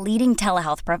 PlushCare is a leading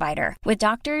telehealth provider with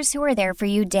doctors who are there for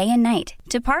you day and night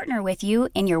to partner with you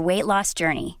in your weight loss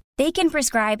journey. They can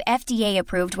prescribe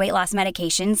FDA-approved weight loss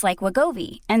medications like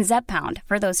Wegovy and Zepbound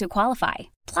for those who qualify.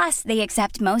 Plus, they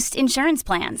accept most insurance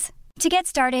plans. To get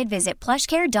started, visit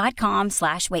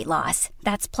plushcare.com/weightloss.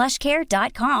 That's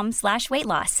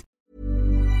plushcare.com/weightloss.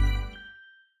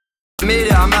 Made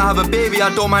it, I might have a baby, I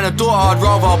don't mind a daughter, I'd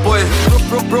rather a boy.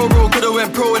 Bro, could've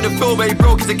went pro in the film, but he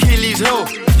broke his Achilles heel.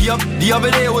 The other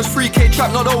day it was 3K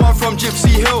trap, not the one from Gypsy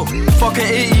Hill. Fuck an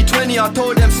 80-20, I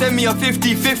told them send me a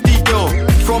 50-50 deal.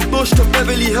 From Bush to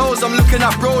Beverly Hills, I'm looking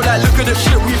at bro like look at the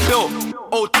shit we built.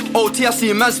 OT, I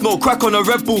see man smoke crack on a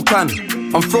Red Bull can.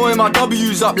 I'm throwing my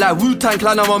W's up like Wu-Tang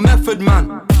Clan, I'm a method man.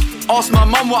 Ask my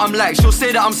mum what I'm like, she'll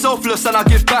say that I'm selfless and I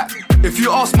give back. If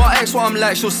you ask my ex what I'm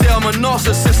like, she'll say I'm a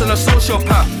narcissist and a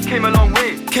sociopath. Came a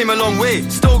long way,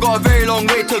 still got a very long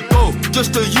way to go.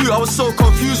 Just to you, I was so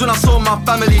confused when I saw my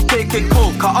family taking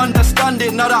coke. I understand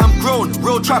it now that I'm grown,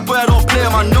 real trap boy I don't play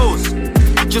on my nose.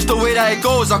 Just the way that it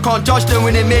goes, I can't judge them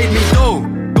when it made me know.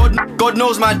 God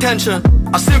knows my intention.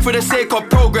 I sin for the sake of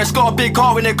progress. Got a big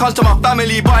heart when it comes to my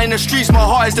family, but in the streets my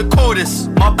heart is the coldest.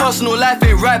 My personal life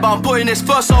ain't right, but I'm putting this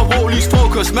first, so I won't lose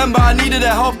focus. Remember I needed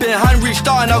a helping hand, reached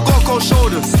out and I got cold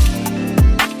shoulders.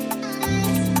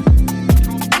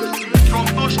 From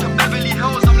Bush to Beverly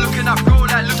Hills, I'm looking at bro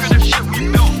like look at the shit we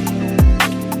built.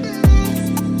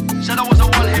 Said I was a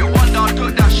one-hit wonder, I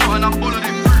took that shot and I followed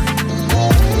it through.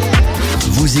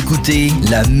 Vous écoutez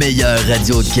la meilleure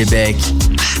radio de Québec,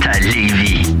 c'est à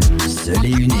Lévis. Seul et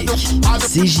unique.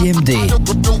 CJMD.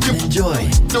 Enjoy.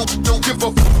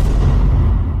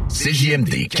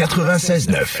 CJMD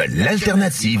 96.9,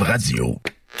 l'alternative radio.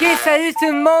 Ok, salut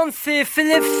tout le monde, c'est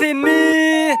Philippe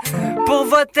Fému pour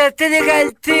votre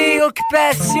télé-réalité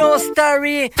Occupation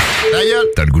Story.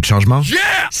 T'as le goût de changement?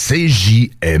 Yeah!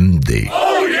 CJMD.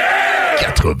 Oh yeah!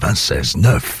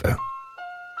 96.9.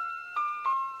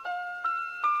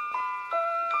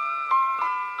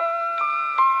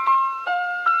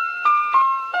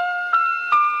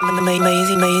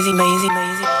 Lazy.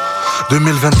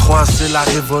 2023, c'est la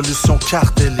révolution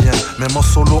cartélienne. Même en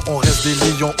solo, on reste des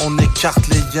lions, on écarte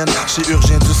les hyènes.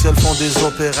 Chirurgiens du ciel font des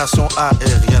opérations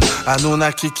aériennes.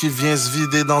 Anunnaki qui vient se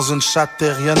vider dans une chatte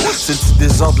terrienne. C'est le petit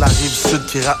désordre de la rive sud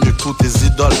qui rappe mieux que tous tes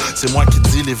idoles. C'est moi qui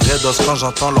dis les vrais dos quand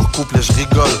j'entends leur couple et je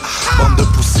rigole. Bande de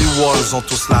pussy walls ont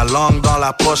tous la langue dans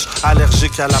la poche.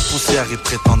 Allergiques à la poussière, ils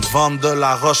prétendent vendre de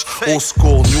la roche. Old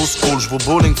school, new school, j'vaux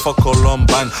bowling, fuck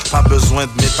Columbine. Pas besoin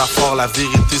de métaphore, la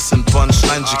vérité c'est une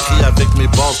punchline. J'écris avec mes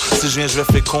bases, si je viens je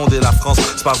vais féconder la France.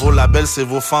 C'est pas vos labels, c'est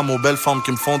vos femmes aux belles formes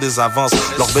qui me font des avances.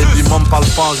 Leur baby mom parle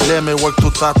pas anglais mais work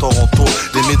tout à Toronto.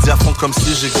 Les médias font comme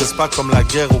si j'existe pas, comme la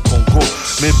guerre au Congo.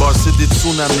 Mes bars c'est des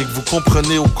tsunamis que vous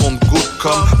comprenez au compte-gouttes.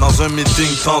 Comme dans un meeting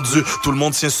tendu, tout le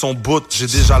monde tient son bout. J'ai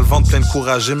déjà le ventre plein de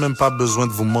courage, j'ai même pas besoin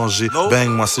de vous manger. Bang,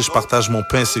 moi si je partage mon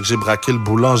pain c'est que j'ai braqué le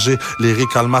boulanger.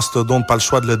 L'Éric à le mastodonte, pas le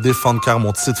choix de le défendre car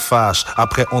mon titre fâche.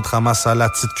 Après on te ramasse à la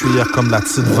petite cuillère comme la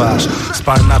petite vache. C'est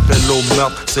pas un appel au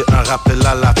meurtre, c'est un rappel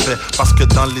à la paix. Parce que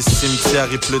dans les cimetières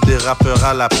il pleut des rappeurs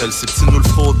à l'appel. Ces petits nous le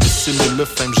faut, dissimule le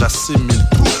fame, j'assimile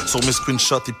tout. Sur mes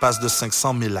screenshots ils passent de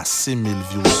 500 000 à 6 000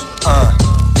 views.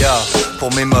 Yo,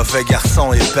 pour mes mauvais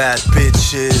garçons et bad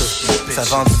bitches, ça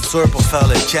vend du dur pour faire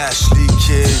le cash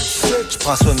liquide.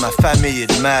 J'prends soin de ma famille et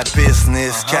de ma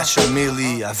business. Cash a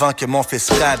milli avant que mon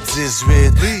fils rap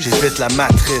 18. J'évite la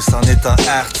matrice en étant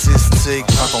artistique.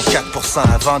 Prends ton 4%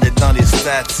 avant d'être dans les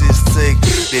statistiques.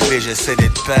 Bébé, j'essaie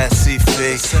d'être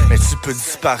pacifique, mais tu peux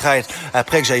disparaître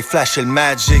après que j'aille flasher le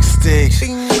magic stick.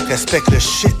 Respecte le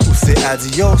shit ou c'est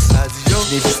adios.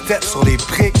 J'ai vu step sur les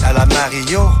briques à la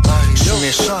Mario. J'suis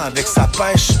méchant avec sa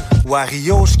pêche.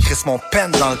 Wario, j'crisse mon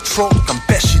pen dans le throat comme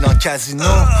Pesci dans le casino.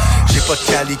 J'ai pas de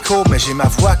calico, mais j'ai ma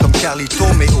voix comme Carlito.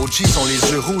 Mes OG sont les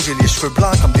yeux rouges et les cheveux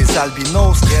blancs comme des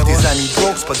albinos. Des amis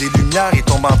broke, c'est pas des lumières, ils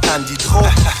tombent en panne d'hydro.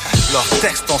 Leurs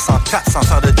textes, on s'en tape sans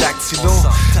faire de dactylo.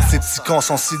 Ces petits cons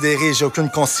sont sidérés, j'ai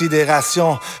aucune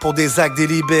considération pour des actes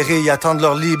délibérés, ils attendent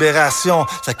leur libération.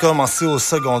 Ça a commencé au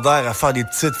secondaire à faire des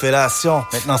petites fellations.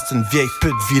 Maintenant c'est une vieille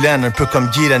pute vilaine, un peu comme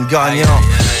Guylaine Gagnon.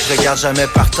 Je regarde jamais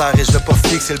par terre et je veux pas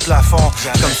fixer le plafond.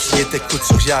 Comme s'ils étaient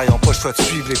couturières, ils ont pas le choix de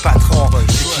suivre les patrons.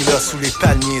 J'ai qui là sous les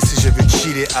palmiers, si je veux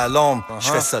chiller à l'ombre, je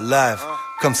fais ça live,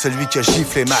 comme celui qui a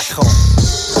giflé Macron.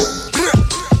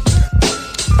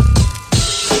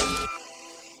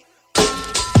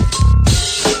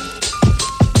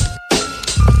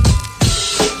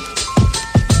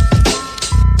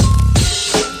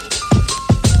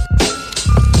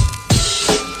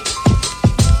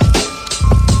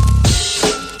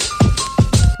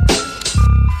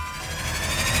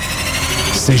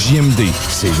 CJMD,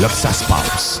 c'est là que ça se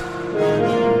passe.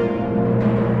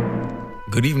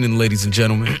 Good evening, ladies and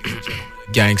gentlemen.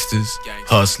 Gangsters,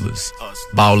 hustlers,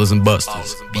 ballers and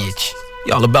busters, bitch.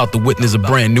 Y'all about to witness a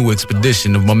brand new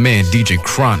expedition of my man DJ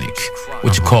Chronic.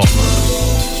 What you call him?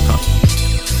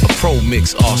 A Pro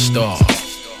Mix All-Star.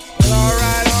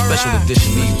 Special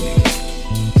edition evening.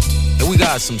 And we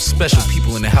got some special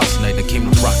people in the house tonight that came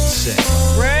to rock the set.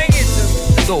 Bring it to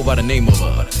me. They go by the name of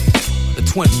the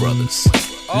Twin Brothers.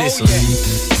 Nissa,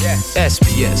 yes.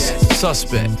 SPS,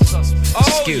 Suspect,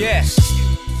 Skills,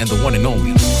 and the one and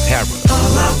only Harry.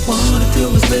 All I wanna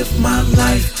do is live my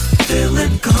life,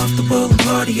 feeling comfortable and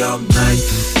party all night.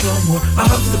 No more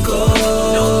obstacles,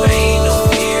 no pain, no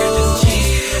fear, just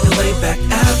chill and lay back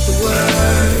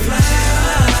afterwards.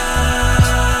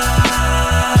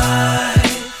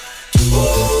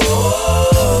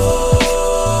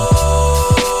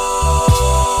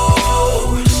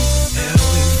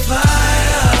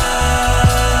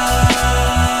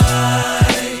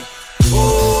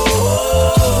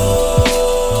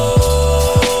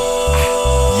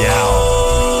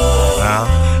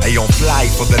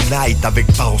 For the night avec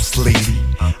Boss Lady.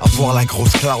 Avoir la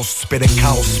grosse classe, tu paies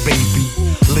chaos, baby.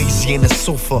 Lazy in the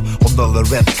sofa, on a le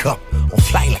red cup. On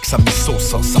fly like ça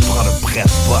Sosa, ça prend le bread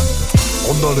butt.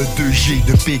 On a le 2G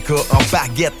de PK en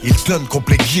baguette. Hilton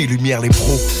complet G, lumière, les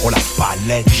pros, on la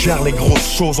palette. Gère les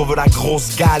grosses choses, on veut la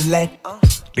grosse galette.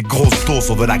 Les grosses doses,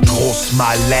 on veut la grosse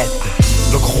mallette.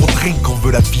 Le gros drink, on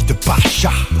veut la vie de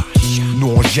Pacha. Nous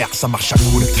on gère, ça marche à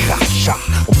coup de crachat.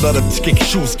 On a le petit quelque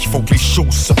chose qui font que les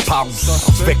choses se passent.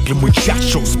 Avec le moins de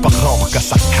choses par an que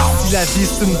ça casse. Si la vie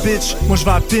c'est une bitch, moi je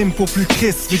vais à Pim pour plus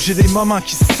Chris. Vu que j'ai des moments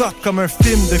qui sortent comme un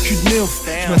film de cul de milf.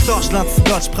 Je me torche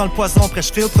l'antidote, je prends le poison, après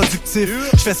je file productif.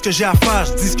 Je fais ce que j'ai à faire,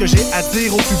 je dis ce que j'ai à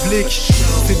dire au public.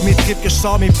 C'est de mes tripes que je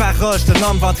sors mes paroles, je te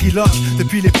nomme ventriloque.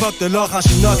 Depuis l'époque de l'or en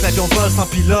chinook, l'avion vole sans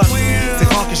pilote.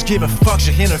 C'est rare que je give a fuck,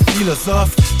 j'ai rien d'un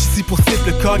philosophe. J'suis pour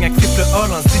triple cogne, avec triple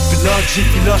hall en zip-pilote.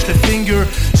 J'effiloche le finger,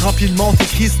 j'remplis le monte les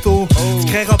cristaux. Tu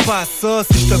créeras pas à ça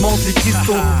si je te montre les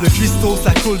cristaux. Le cuistot,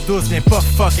 ça coule douce, viens pas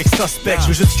fuck avec suspect. Je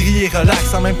veux juste griller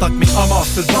relax en même temps que mes homards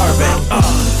sur le barbell. All I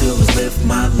do is live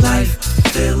my life,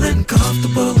 feeling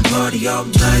comfortable and party all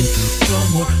night. No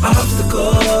more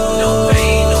obstacles, no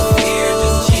pain, no fear,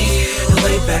 just chill and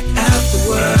lay back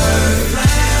afterwards.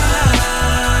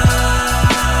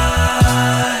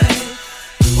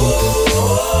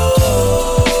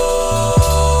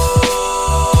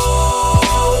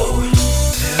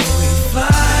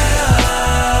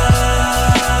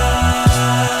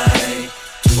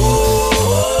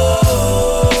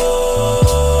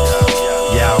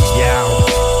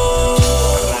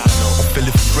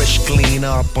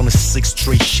 On a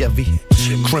 6-3 Chevy,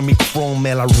 creamy chrome,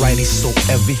 man, I ride it so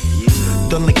heavy.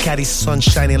 Done the caddy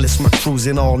sunshine and let's my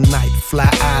cruising all night. Fly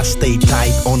eyes, stay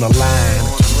tight on the line.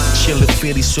 Chill the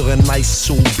fitty sur un nice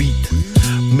soul beat.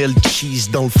 Milk cheese,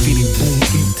 don't fitty, boom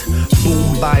eat.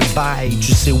 Boom bye bye,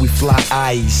 tu sais we fly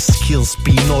ice. Kills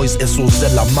P noise,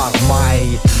 SOZ la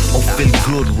marmaille. On feel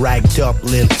good, ragged up,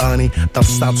 lil honey. Dans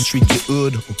South Street du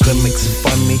hood, on connect c'est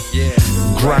funny.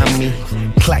 Grimy,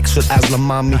 klaxon as la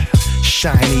mommy.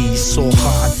 Shiny, so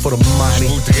hard for the money.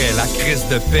 J'voudrais la crise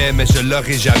de paix, mais je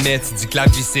l'aurai jamais. Tu dis que la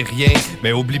vie c'est rien,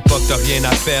 mais oublie pas que t'as rien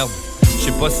à perdre. Je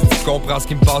sais pas si tu comprends ce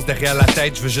qui me passe derrière la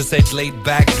tête. Je veux juste être laid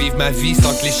back, vivre ma vie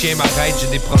sans que les chiens m'arrêtent. J'ai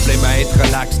des problèmes à être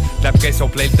relax, la pression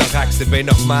plein le thorax, c'est bien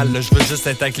normal. Là, je veux juste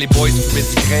être avec les boys, fumer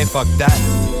du grain, fuck that.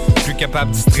 Plus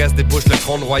capable du stress, débouche le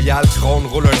trône royal. Trône,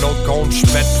 roule un autre compte,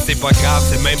 j'pète, c'est pas grave,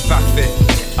 c'est même parfait.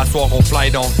 À soir on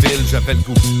fly dans la ville, j'avais le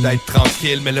goût d'être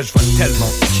tranquille, mais là je vais tellement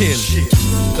kill.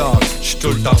 Dog, j'suis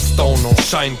tout le temps stone, on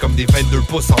shine comme des 22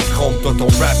 pouces en chrome. Toi ton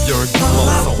rap y'a un doux All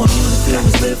I mensonge. wanna do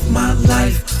is live my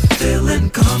life, feeling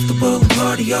comfortable and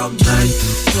party all night.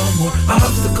 No more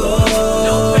obstacles,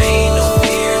 no pain, no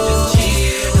fear, just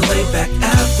chill and lay back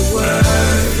afterwards.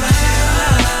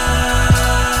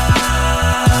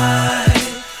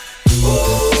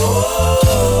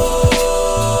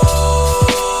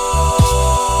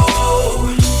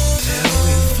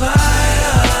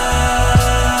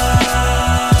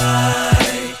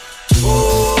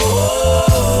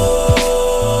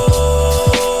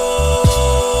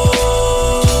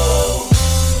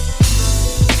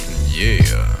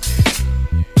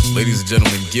 Ladies and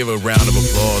gentlemen, give a round of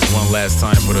applause one last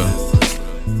time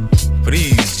for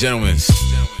these gentlemen.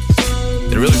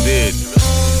 They really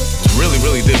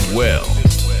did well.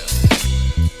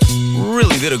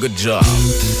 Really did a good job.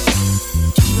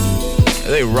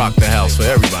 They rocked the house for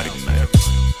everybody tonight.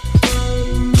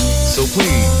 So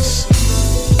please,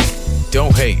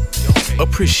 don't hate,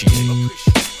 appreciate.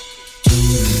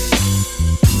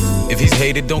 If he's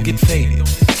hated, don't get faded.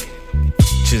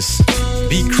 just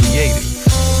be creative.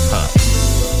 Huh.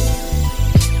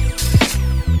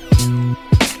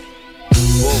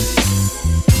 Whoa.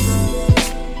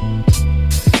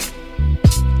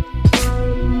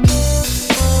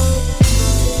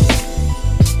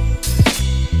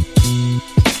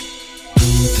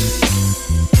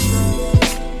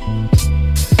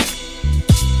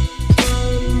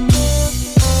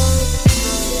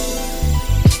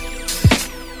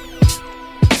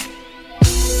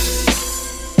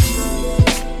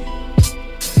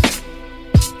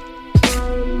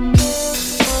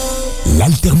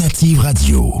 L'Alternative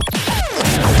Radio.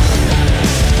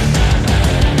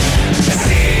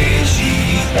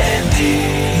 CJMD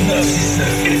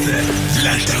 969 FM,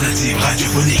 l'Alternative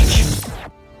radiophonique.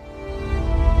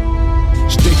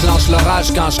 Je déclenche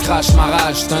l'orage quand je crache ma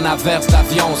rage. C'est un averse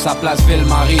d'avion, sa place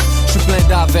Ville-Marie. Je suis plein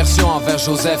d'aversion envers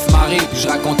Joseph-Marie. Puis je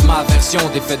raconte ma version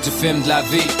des faits du film de la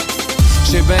vie.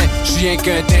 Je sais ben, je suis rien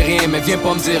qu'un terrien, mais viens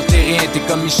pas me dire t'es rien, t'es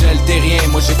comme Michel Terrien.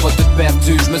 Moi j'ai pas tout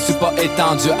perdu, je me suis pas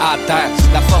étendu à terre.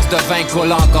 La force de vaincre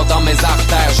coule encore dans mes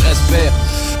artères, je respire.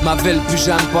 Ma ville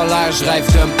Pujane polaire, je rêve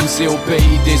de me pousser au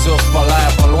pays des ours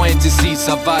polaires. Pas loin d'ici,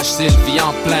 sauvage Sylvie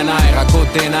en plein air. À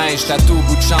côté neige, t'as tout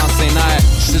bout de chance et nerfs.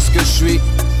 Je sais ce que je suis,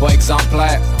 pas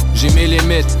exemplaire. J'ai mes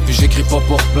limites, puis j'écris pas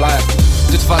pour plaire.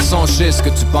 De toute façon, je sais ce que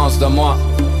tu penses de moi.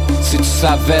 Si tu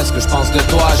savais ce que je pense de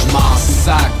toi, je m'en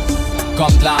sac.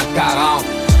 Comme de l'an 40,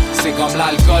 c'est comme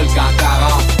l'alcool qu'en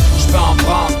 40. J'peux en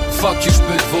prendre, fuck you,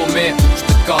 j'peux te vomir.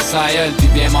 J'peux te casser la gueule puis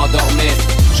bien m'endormir.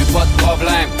 J'ai pas de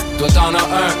problème, toi t'en as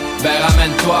un. Ben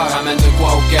ramène-toi, ramène de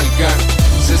quoi ou quelqu'un.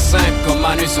 C'est simple comme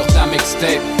Manu sur ta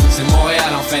mixtape. C'est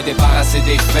Montréal, enfin débarrassé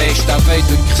des fakes. J't'avais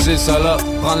de crisser ça là,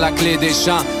 prendre la clé des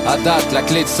champs. À date, la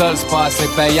clé de sol c'est pas assez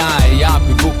payant. Ayant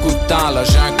plus beaucoup de temps, là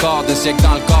j'ai un corps de siècle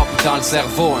dans le corps puis dans le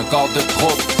cerveau, un corps de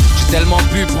trop. J'ai tellement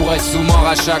pu pour être sous-mort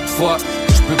à chaque fois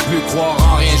que je peux plus croire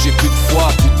en rien, j'ai plus de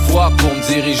foi pour me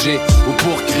diriger ou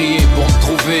pour crier, pour me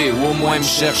trouver ou au moins me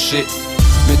chercher.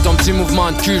 Mais ton petit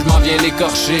mouvement de cul, je m'en viens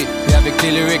l'écorcher. Et avec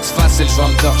tes lyrics faciles, je vais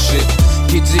me torcher.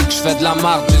 Qui dit que je fais de la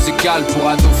marde musicale pour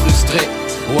ados frustrés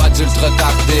ou adultes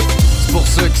retardés? C'est pour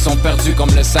ceux qui sont perdus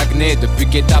comme le Saguenay depuis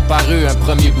qu'est apparu un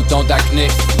premier bouton d'acné.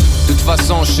 De toute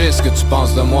façon, je sais ce que tu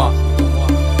penses de moi. Je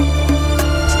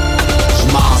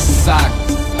m'en sac.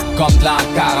 Comme de l'an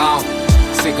 40,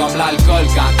 c'est comme l'alcool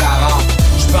qu'en 40.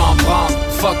 J'peux en prendre,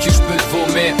 fuck you, j'peux te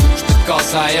vomir. J'peux te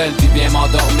casser la gueule puis bien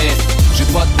m'endormir. J'ai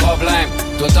pas de problème,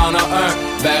 toi t'en as un.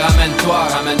 Ben ramène-toi,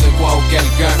 ramène de quoi ou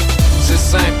quelqu'un. C'est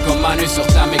simple comme Manu sur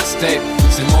ta mixtape.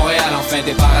 C'est Montréal, enfin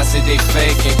débarrassé des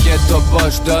fakes. Inquiète-toi pas,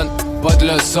 j'donne pas de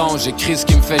leçons. J'écris ce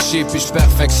qui me fait chier puis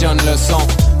j'perfectionne le son.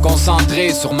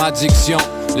 Concentré sur ma diction.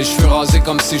 Les cheveux rasés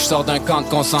comme si je sors d'un camp de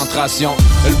concentration.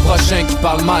 Le prochain qui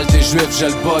parle mal des juifs, je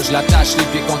le bats. Je l'attache les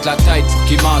pieds contre la tête pour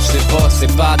qu'il mange ses bas.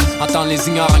 C'est bad, entendre les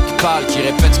ignorants qui parlent, qui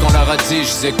répètent ce qu'on leur a dit.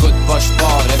 Je les écoute pas, je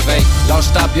pars, réveille.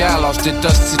 Lâche ta bière, lâche tes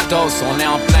tostitos. On est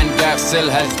en pleine guerre, c'est le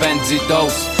Health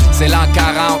Bandidos. C'est l'an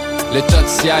 40, l'état de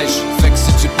siège. Fait que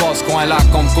si tu passes coin là,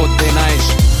 comme côte des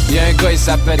neiges. Y'a un gars, il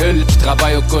s'appelle Hull, qui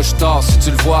travaille au couche-tard. Si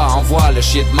tu le vois, envoie le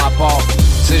chier de ma part.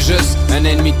 C'est juste un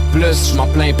ennemi de plus, je m'en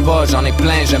plains pas, j'en ai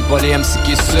plein, j'aime pas les MC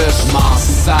qui sucent. Je m'en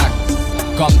sac,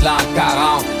 comme de l'an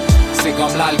 40. C'est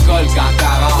comme l'alcool qu'en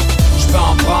 40. J'peux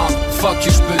en prendre, fuck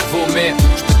you, j'peux te vomir.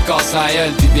 J'peux te casser la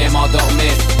gueule puis bien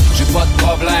m'endormir. J'ai pas de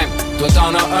problème, toi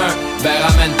t'en as un. Ben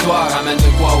ramène-toi, ramène de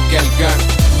quoi ou quelqu'un.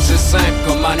 C'est simple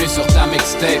comme Manu sur ta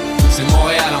mixtape. C'est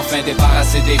Montréal, enfin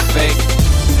débarrassé des fakes.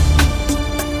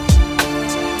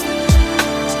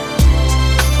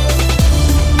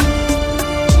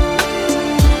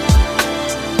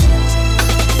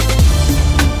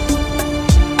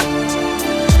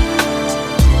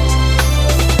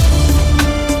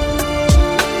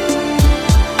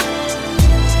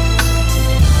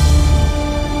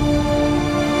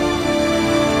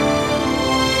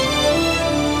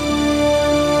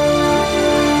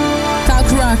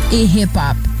 Et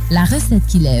hip-hop, la recette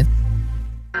qui lève.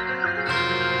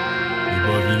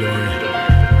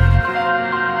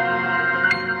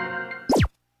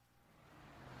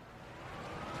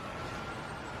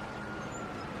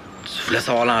 Tu voulais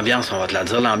savoir l'ambiance, on va te la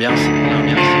dire, l'ambiance.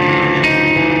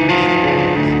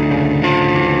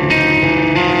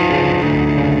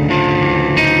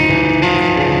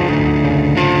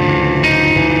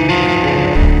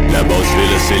 La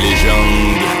Basse-Ville, c'est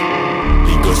légende.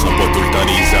 Les gars sont pas tout le temps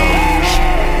des anges.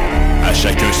 À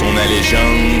chacun son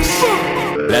allégeance.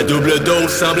 La double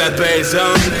dose semble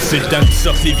apaisante. C'est le temps que tu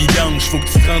sortes les vidanges. Faut que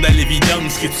tu te rendes à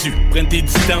l'évidence, que tu prennes tes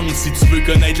distances si tu veux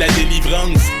connaître la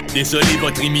délivrance. Désolé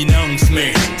votre imminence,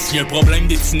 mais s'il y a un problème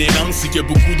d'itinérance, c'est qu'il y a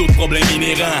beaucoup d'autres problèmes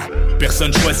inhérents.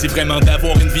 Personne choisit vraiment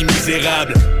d'avoir une vie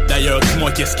misérable. D'ailleurs,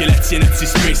 dis-moi qu'est-ce que la tienne est si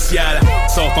spéciale.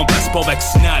 Sors ton passeport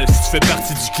vaccinal si tu fais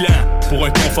partie du clan. Pour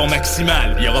un confort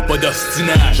maximal, y'aura pas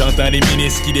d'ostinage. J'entends des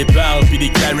ministres qui déparlent, puis des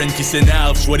Karen qui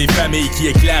s'énervent. Je vois des familles qui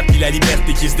éclatent, puis la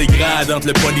liberté qui se dégrade. Entre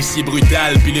le policier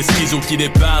brutal, puis le schizo qui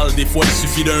déparle. Des fois il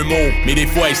suffit d'un mot, mais des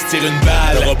fois il se tire une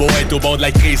balle. Le robot est au bord de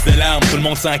la crise de larmes, tout le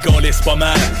monde s'en calisse pas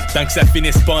mal. Tant que ça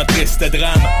finisse pas en triste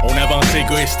drame, on avance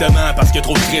égoïstement parce qu'il y a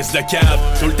trop de crises de cave.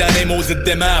 Tout le temps les maudites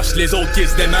démarches, les autres qui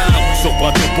se démarrent.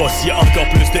 Surprends-toi pas s'il y a encore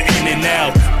plus de in and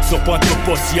out. Surprends-toi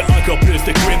pas s'il y a encore plus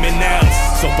de criminals.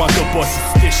 Surprends-toi pas si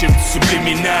tu t'échiffes du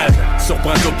subliminal.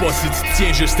 Surprends-toi pas si tu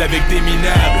tiens juste avec des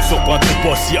minables. Surprends-toi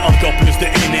pas s'il y a encore plus de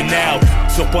in and out.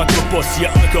 Surprends-toi pas s'il y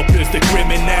a encore plus de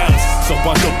criminals.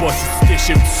 Surprends-toi pas si tu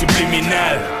t'échiffes du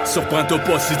subliminal. Surprends-toi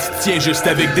pas si tu tiens juste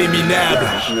avec des minables.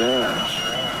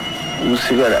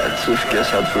 Aussi relatif que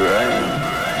ça peut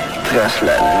être, trace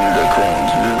la ligne de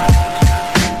conduite,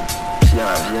 puis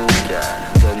en vient qu'à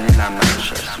donner la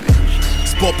marche à suivre.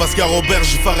 C'est pas parce qu'à Robert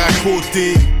j'y ferai à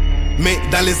côté, mais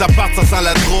dans les apparts ça sent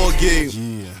la drogue.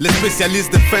 Les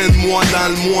spécialistes défendent moi dans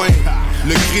le moins.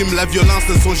 Le crime, la violence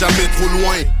ne sont jamais trop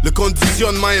loin. Le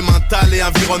conditionnement est mental et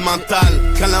environnemental.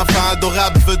 Quand l'enfant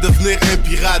adorable veut devenir un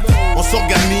pirate, on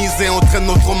s'organise et on traîne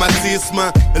nos traumatismes.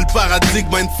 Et le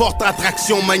paradigme a une forte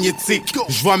attraction magnétique.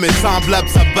 Je vois mes semblables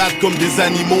s'abattre comme des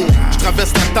animaux. Je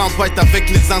traverse la tempête avec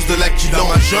l'aisance de l'Aquilon. Dans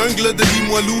ma jungle de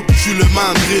Limoilou, je suis le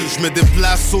mandrill. Je me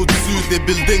déplace au-dessus des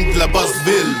buildings de la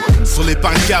Bossville. Sur les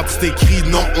pancartes c'est écrit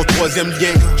non au troisième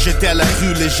lien. J'étais à la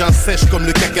rue, les gens sèchent comme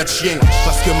le caca de chien.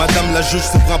 Parce que madame la juge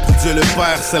se prend pour Dieu le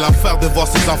Père. C'est l'enfer de voir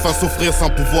ses enfants souffrir sans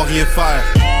pouvoir rien faire.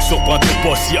 Surprends-toi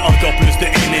pas s'il y a encore plus de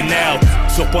in and out.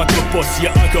 Surprends-toi pas s'il y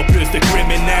a encore plus de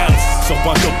criminals.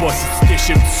 Surprends-toi pas si tu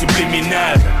t'échiffes du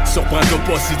subliminal. Surprends-toi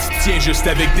pas si tu tiens juste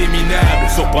avec des minables.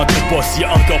 Surprends-toi pas s'il y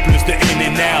a encore plus de in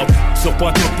and out.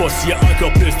 Surprends-toi pas s'il y a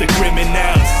encore plus de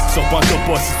criminals. Surprends-toi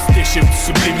pas si tu t'échiffes du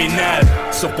subliminal.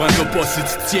 Surprends-toi pas si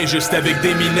tu tiens juste avec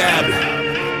des minables.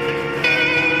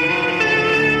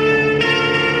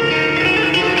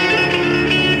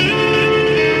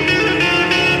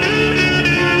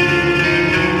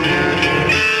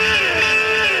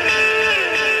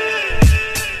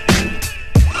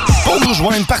 Pour nous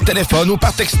joindre par téléphone ou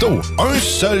par texto, un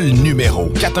seul numéro.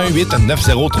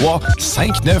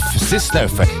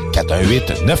 418-903-5969.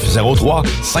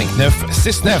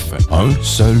 418-903-5969. Un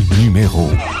seul numéro.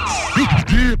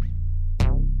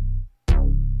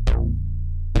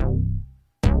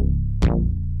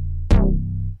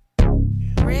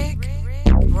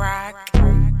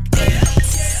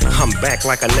 I'm back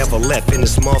like I never left. In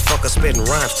this motherfucker spitting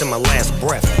rhymes to my last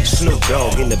breath. Snoop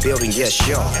Dogg in the building, yes,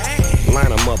 y'all. Line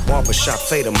them up, barbershop,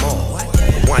 fade them all.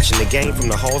 I'm watching the game from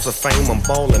the halls of fame. I'm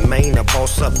ballin' Maine, I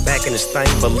boss up back in this thing.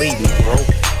 Believe me, bro,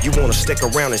 you wanna stick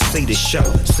around and see this show.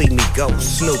 See me go,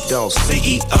 Snoop Dogg,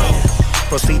 CEO.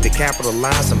 Proceed to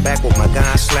capitalize, I'm back with my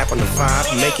guys, slapping the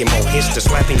vibe, making more hits to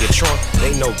slapping your trunk.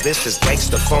 They know this is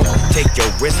gangsta funk. Take your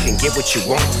risk and get what you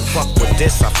want. Fuck with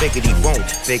this, I figured he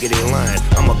won't. Figured he lying.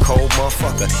 I'm a cold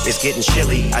motherfucker. It's getting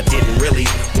chilly. I didn't really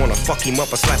wanna fuck him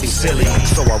up or slap him silly,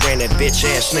 so I ran that bitch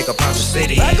ass nigga out the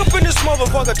city. Back up in this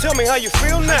motherfucker. Tell me how you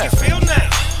feel now. How you feel now?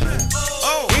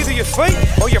 Oh, either you're fake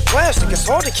or you're plastic. It's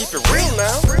hard to keep it real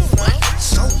now.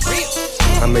 So real.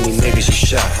 How many niggas you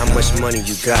shot? How much money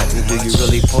you got? And do you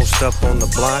really post up on the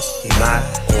block? Not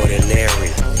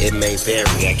ordinary. It may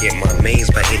vary. I get my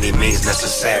means by any means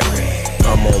necessary.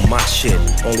 I'm on my shit.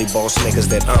 Only boss niggas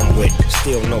that I'm with.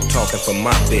 Still no talking for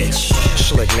my bitch.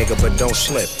 Slick nigga, but don't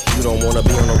slip. You don't wanna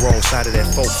be on the wrong side of that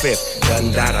 4-5.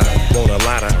 Gun data, want a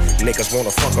lotta. Niggas wanna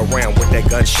fuck around with that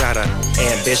gunshotter.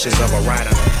 Ambitions of a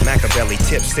rider. Machiavelli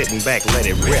tip, sitting back, let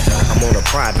it rip. I'm on a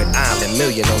private island,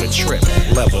 million on a trip.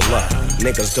 Level up.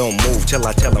 Niggas don't move till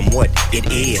I tell them what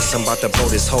it is. I'm about to blow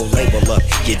this whole label up,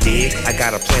 you dig? I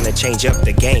got a plan to change up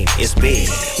the game, it's big.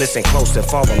 Listen close and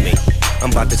follow me.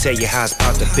 I'm about to tell you how it's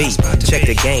about to be. Check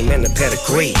the game and the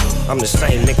pedigree. I'm the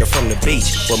same nigga from the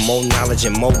beach, with more knowledge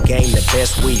and more game, the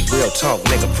best weed. Real talk,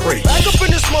 nigga, preach. Back up in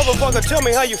this motherfucker. Tell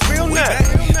me how you feel now.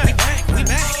 We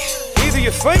back. Either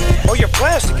you're fake or you're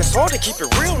plastic. It's hard to keep it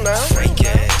real now. Fake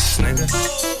ass nigga.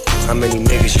 How many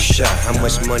niggas you shot? How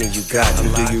much money you got?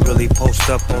 And do you really post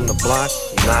up on the block?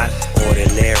 Not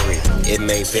ordinary. It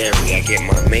may vary. I get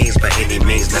my means by any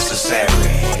means necessary.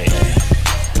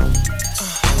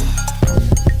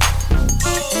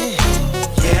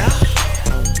 Yeah.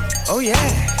 Oh yeah.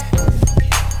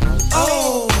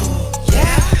 Oh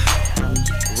yeah.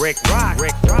 Rick Rock.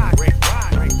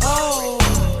 Oh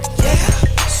yeah.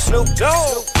 Snoop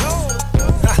Dogg.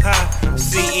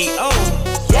 CEO.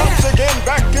 Once again,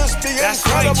 back is the That's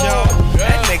incredible. right, y'all.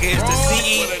 That nigga is the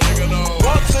CEO.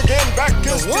 Once again, back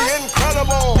is the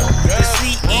incredible. The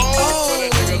CEO.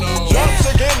 Once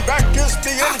again, back is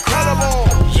the incredible.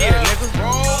 Yeah, nigga.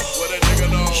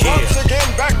 Yeah. Once again,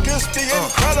 back is the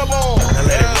incredible. Now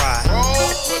let it ride.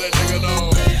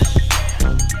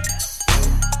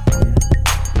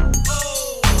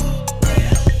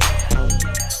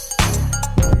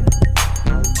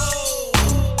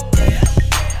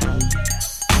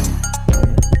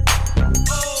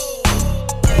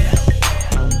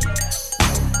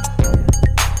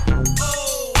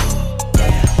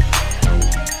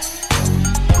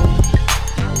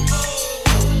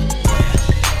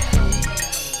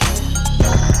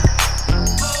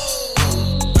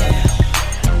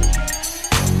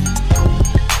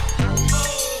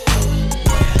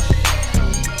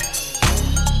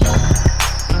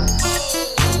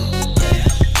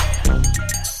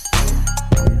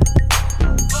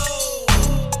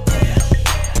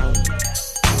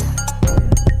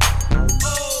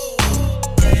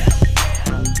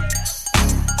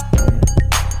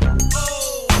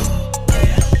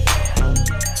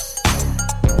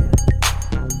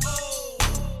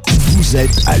 Vous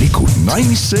êtes à l'écoute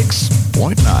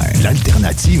 96.9,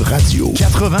 l'alternative radio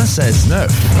 96.9,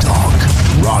 talk,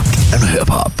 rock and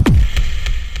hip-hop.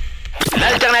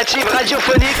 L'alternative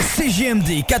radiophonique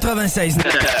CJMD 96.9.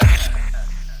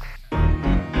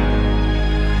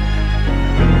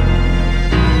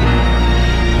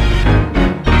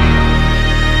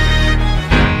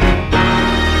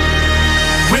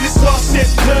 When it's all said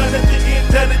and done at the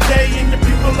end of the day and the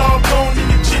people all gone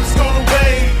and your chips gone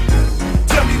away,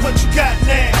 tell me what you got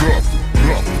now.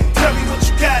 Tell me what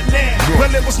you got now.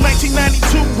 Well, it was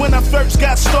 1992 when I first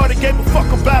got started. Gave a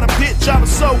fuck about a bitch, I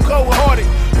was so cold-hearted.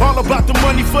 All about the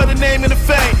money for the name and the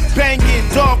fame. Banging,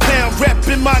 dog pound,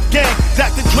 repping my gang.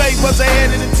 Dr. Dre was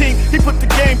ahead of the team. He put the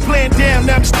game plan down,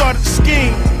 now we started the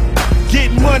scheme.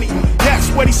 Getting money,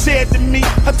 that's what he said to me.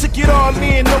 I took it all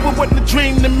in, no it wasn't a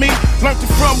dream to me. Learned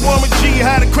it from Warren G,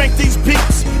 how to crank these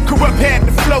beats. Corrupt had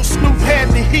the flow, Snoop had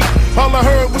the heat. All I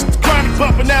heard was the chronic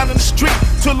bumping out in the street.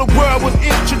 Till the world was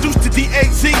introduced to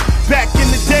DAZ. Back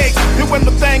in the day, it wasn't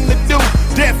a thing to do.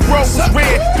 Death Row was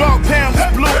red, Dog Pound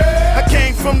was blue. I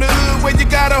came from the hood where you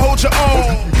gotta hold your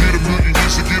own. Get a million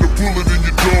years to get a bullet in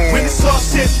your dome. When it's all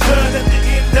said and done at the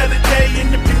end of the day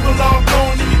and the people all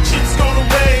gone and your chips gone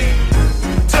away,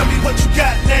 tell me what you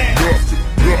got now. Nothing.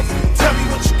 Tell me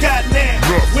what you got now.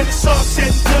 Nothing. When it's all said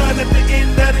and done at the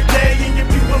end of the day and your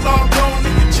people all gone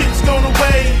and your chips gone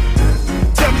away,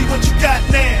 tell me what you got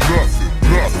now. Nothing.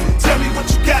 Tell me what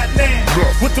you got now.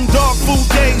 Nothing. With them dog food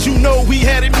days, you know we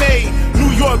had it made.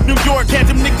 New York had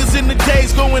them niggas in the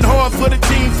days going hard for the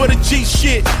team, for the G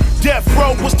shit. Death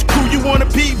Row was the crew you wanna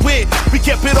be with. We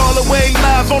kept it all the way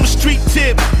live on the street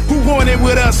tip. Who wanted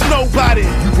with us? Nobody.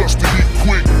 We busted it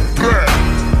quick, bad.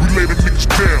 We lay the niggas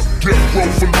down. Death Row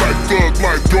for life, thug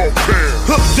like Dog Pound.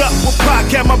 Hooked up with Pac,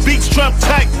 had my beats drum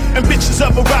tight. And bitches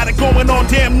up erotic going on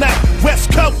damn night.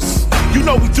 West Coast, you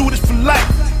know we do this for life.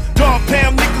 Dog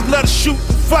Pound niggas love to shoot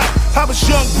and fight. I was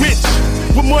young, rich,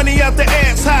 with money out the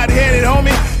ass, hot-headed,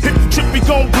 homie. Hit the trip, we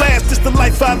gon' blast, this the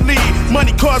life I lead.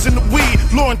 Money, cars, and the weed,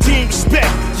 law and team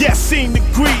respect, yeah, seem to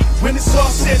agree. When it's all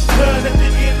said and done at the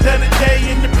end of the day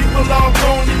and the people all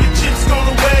gone and your chips gone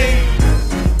away,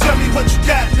 tell me what you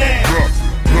got now.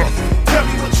 Nothing. Tell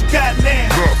me what you got now.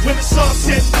 Nothing. When it's all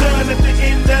said and done at the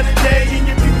end of the day and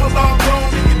your people all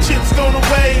gone and your chips gone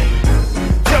away,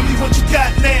 tell me what you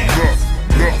got now.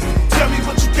 Tell me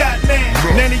what you got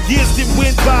now. Now the years that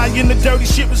went by and the dirty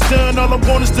shit was done. All I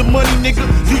want is the money, nigga.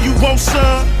 Do you want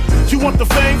some? You want the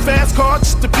fame, fast car,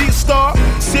 just to be a star?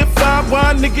 Sip 5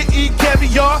 wine, nigga, eat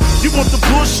caviar. You want the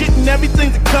bullshit and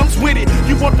everything that comes with it.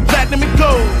 You want the platinum and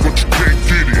gold, but you can't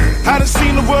get it. I done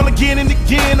seen the world again and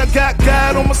again. I got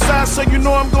God on my side, so you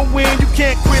know I'm gon' win. You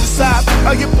can't criticize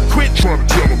a hypocrite trying to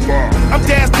tell a lie. I'm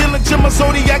Dash Dillinger, my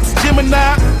Zodiac's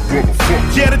Gemini.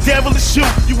 Yeah, the devil is you.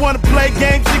 You wanna play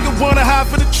games, nigga, wanna hide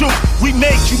for the truth. We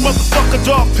made you, motherfucker,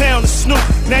 Dog Pound and Snoop.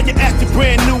 Now you acting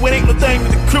brand new, it ain't no thing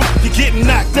with the crew. You're getting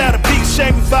knocked out of beat,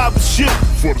 shame if I was you.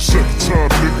 For the second time,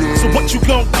 nigga. So what you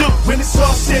gon' do? When it's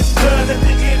all said and done at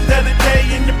the end of the day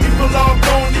and the people all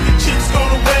gone and your chips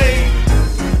gone away,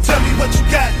 tell me what you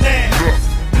got now.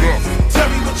 Tell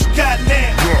me what you got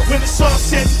now. When it's all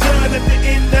said and done at the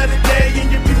end of the day and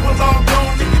your people all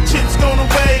gone and your chips gone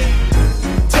away,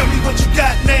 tell me what you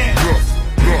got now.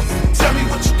 Tell me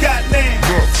what you got now.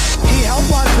 He helped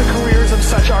launch the careers of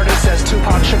such artists as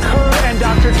Tupac Shakur and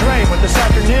Dr. Dre. But this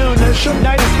afternoon, Suge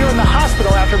Knight is here in the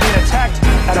hospital after being attacked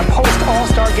at a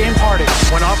post-All-Star game party.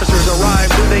 When officers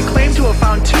arrived, they claim to have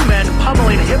found two men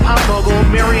pummeling hip-hop mogul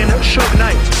Marion Suge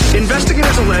Knight.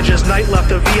 Investigators allege as Knight left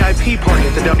a VIP party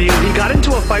at the W, he got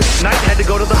into a fight. Knight had to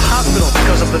go to the hospital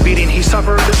because of the beating he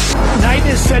suffered. Knight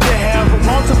is said to have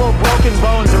multiple broken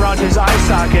bones around his eye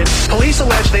socket. Police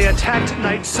allege they attacked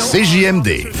Knight so...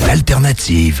 CJMD,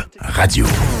 l'alternative radio.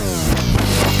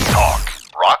 Talk,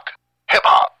 rock,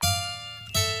 hip-hop.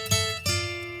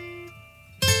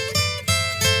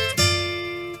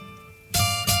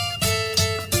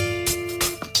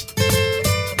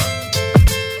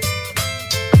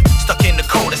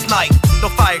 Night, no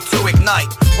fire to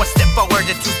ignite. One step forward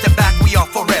and two step back, we are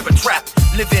forever trapped.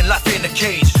 Living life in a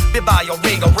cage, bit by your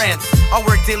ring of rents.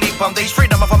 Our daily bondage,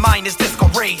 freedom of our mind is disco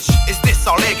rage. Is this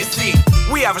our legacy?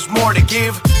 We have more to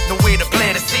give, no way to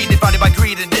plant a seed. Divided by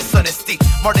greed and dishonesty,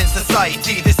 modern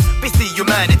society. This beastly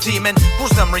humanity, man,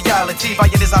 gruesome reality.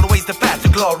 Violence is always the path to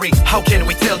glory. How can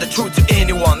we tell the truth to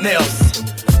anyone else,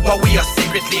 while we are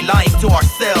secretly lying to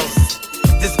ourselves?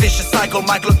 This vicious cycle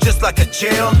might look just like a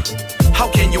jail. How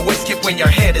can you escape when your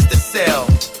head is the cell?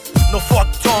 No fuck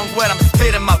tongue when I'm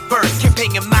spitting my verse.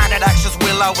 Keeping in mind that actions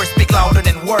will always speak louder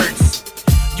than words.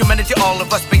 Humanity, all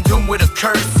of us been doomed with a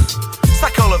curse.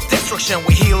 Cycle of destruction,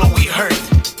 we heal or we hurt.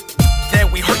 Then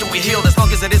we hurt or we heal, as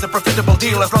long as it is a profitable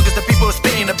deal. As long as the people is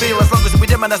paying the bill. As long as we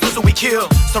demonize those who we kill.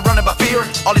 Surrounded by fear,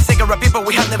 all these cigarette people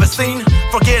we have never seen.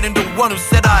 Forgetting the one who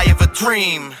said I have a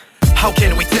dream. How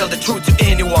can we tell the truth to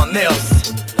anyone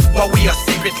else, while we are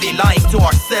secretly lying to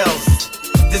ourselves?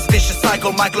 This vicious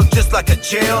cycle might look just like a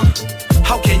jail.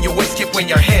 How can you escape when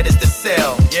your head is the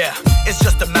cell? Yeah, it's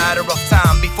just a matter of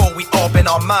time before we open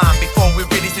our mind, before we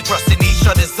really see trust in each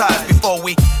other's eyes, before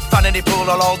we finally pull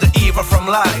all the evil from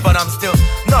life. But I'm still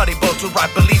not able to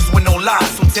write beliefs with no lies.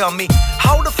 So tell me,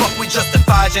 how the fuck we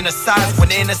justify genocide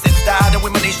when innocents died and we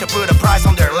managed to put a price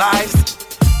on their lives?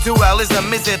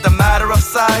 Dualism, is it a matter of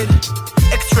side?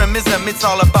 Extremism, it's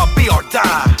all about be or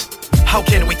die. How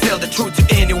can we tell the truth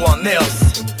to anyone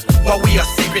else, while we are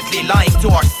secretly lying to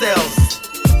ourselves?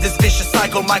 This vicious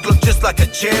cycle might look just like a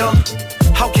jail.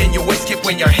 How can you escape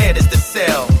when your head is the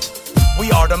cell?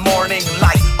 We are the morning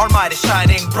light, our might is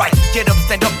shining bright. Get up,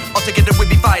 stand up, all together we'll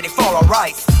be fighting for our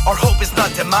rights. Our hope is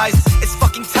not demise, it's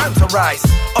fucking time to rise.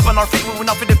 Up on our feet, we will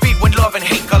not be defeat when love and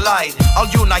hate collide. I'll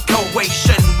unite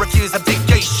cohesion, refuse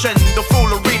abdication. The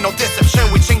foolery, no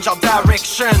deception, we change our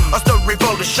direction. Us the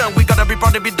revolution, we gotta be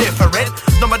proud to be different.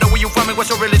 No matter where you from and what's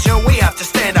your religion, we have to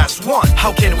stand as one.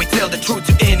 How can we tell the truth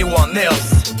to anyone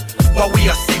else, while we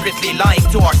are secretly lying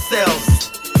to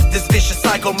ourselves? This vicious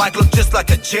cycle might look just like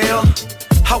a jail.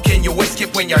 How can you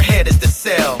escape when your head is the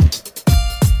cell?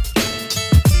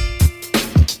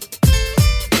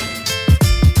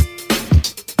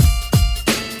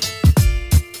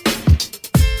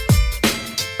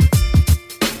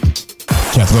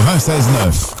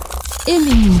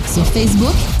 Aimez-nous sur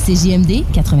Facebook, c'est JMD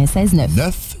 96.9.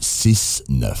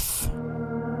 969.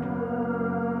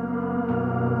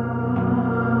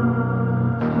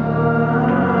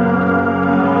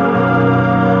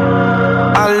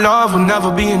 Our love will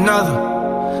never be another.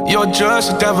 You're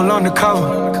just a devil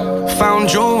undercover.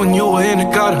 Found you when you were in the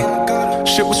gutter.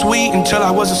 Shit was sweet until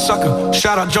I was a sucker.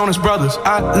 Shout out Jonas Brothers.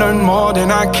 I learned more than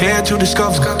I cared to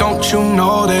discover. Don't you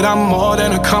know that I'm more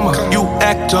than a comer? You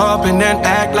act up and then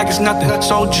act like it's nothing.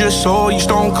 Soldier soul, you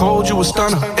stone cold, you a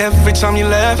stunner. Every time you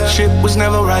left, shit was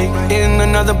never right. In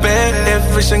another bed,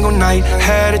 every single night.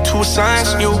 Had it to a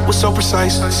science, you were so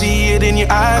precise. See it in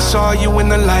your eyes, saw you in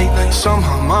the light.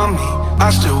 Somehow, mommy,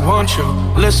 I still want you.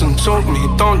 Listen to me,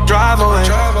 don't drive away.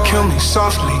 Kill me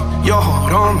softly, your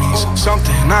hold on me's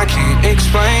something I can't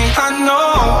explain. I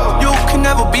know you can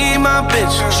never be my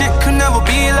bitch. Shit could never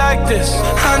be like this.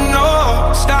 I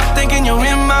know, stop thinking you're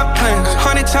in my plans.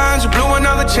 100 times you blew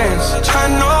another chance. I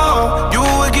know you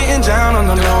were getting down on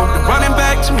the low, running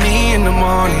back to me in the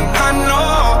morning. I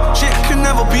know shit could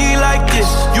never be like this.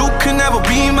 You could never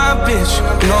be my bitch.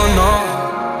 No, no.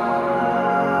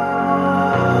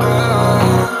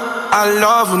 Our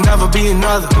love will never be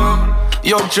another.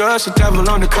 You're just a devil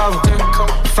undercover.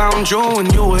 Found you when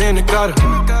you were in the gutter.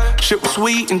 Shit was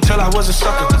sweet until I was a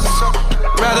sucker.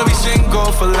 Rather be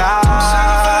single for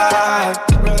life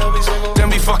than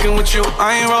be fucking with you.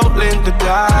 I ain't rolling the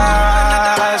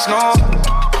dice, no.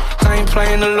 I ain't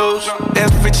playing to lose.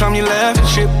 Every time you left,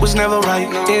 shit was never right.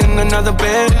 In another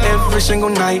bed, every single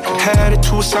night. Had it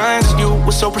to a science, you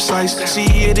were so precise.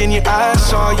 See it in your eyes,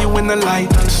 saw you in the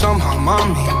light. Somehow,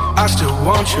 mommy, I still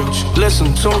want you.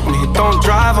 Listen to me, don't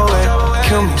drive away.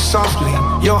 Kill me softly,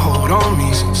 your hold on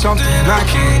me's something I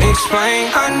can't explain.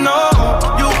 I know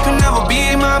you can never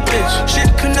be my bitch.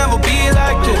 Shit could never be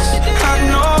like this. I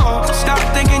know, stop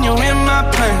thinking you're in my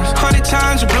plans. 100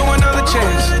 times you blew another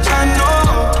chance.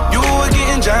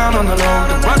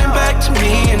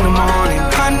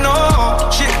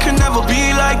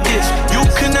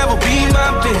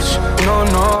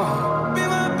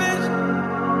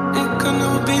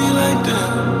 never be like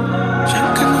that. Shit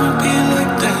could never be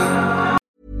like that.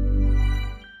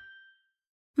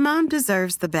 Mom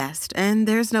deserves the best, and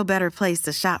there's no better place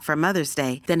to shop for Mother's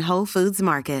Day than Whole Foods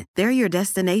Market. They're your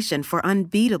destination for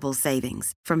unbeatable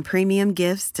savings, from premium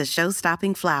gifts to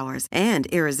show-stopping flowers and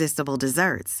irresistible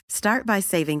desserts. Start by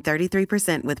saving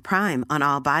 33% with Prime on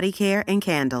all body care and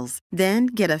candles. Then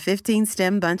get a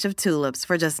 15-stem bunch of tulips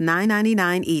for just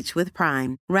 $9.99 each with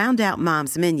Prime. Round out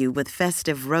Mom's menu with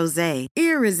festive rosé,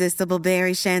 irresistible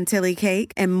berry chantilly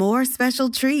cake, and more special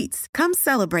treats. Come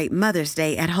celebrate Mother's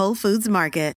Day at Whole Foods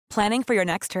Market. Planning for your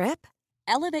next trip?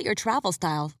 Elevate your travel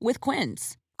style with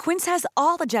Quince. Quince has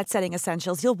all the jet-setting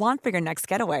essentials you'll want for your next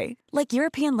getaway, like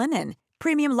European linen,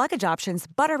 premium luggage options,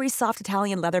 buttery soft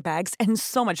Italian leather bags, and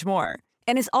so much more.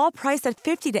 And is all priced at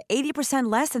 50 to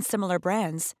 80% less than similar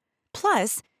brands.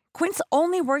 Plus, Quince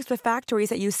only works with factories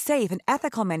that use safe and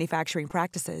ethical manufacturing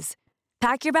practices.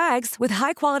 Pack your bags with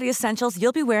high-quality essentials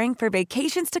you'll be wearing for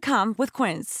vacations to come with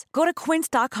Quince. Go to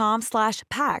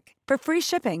quince.com/pack for free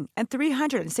shipping and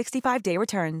 365-day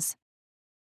returns.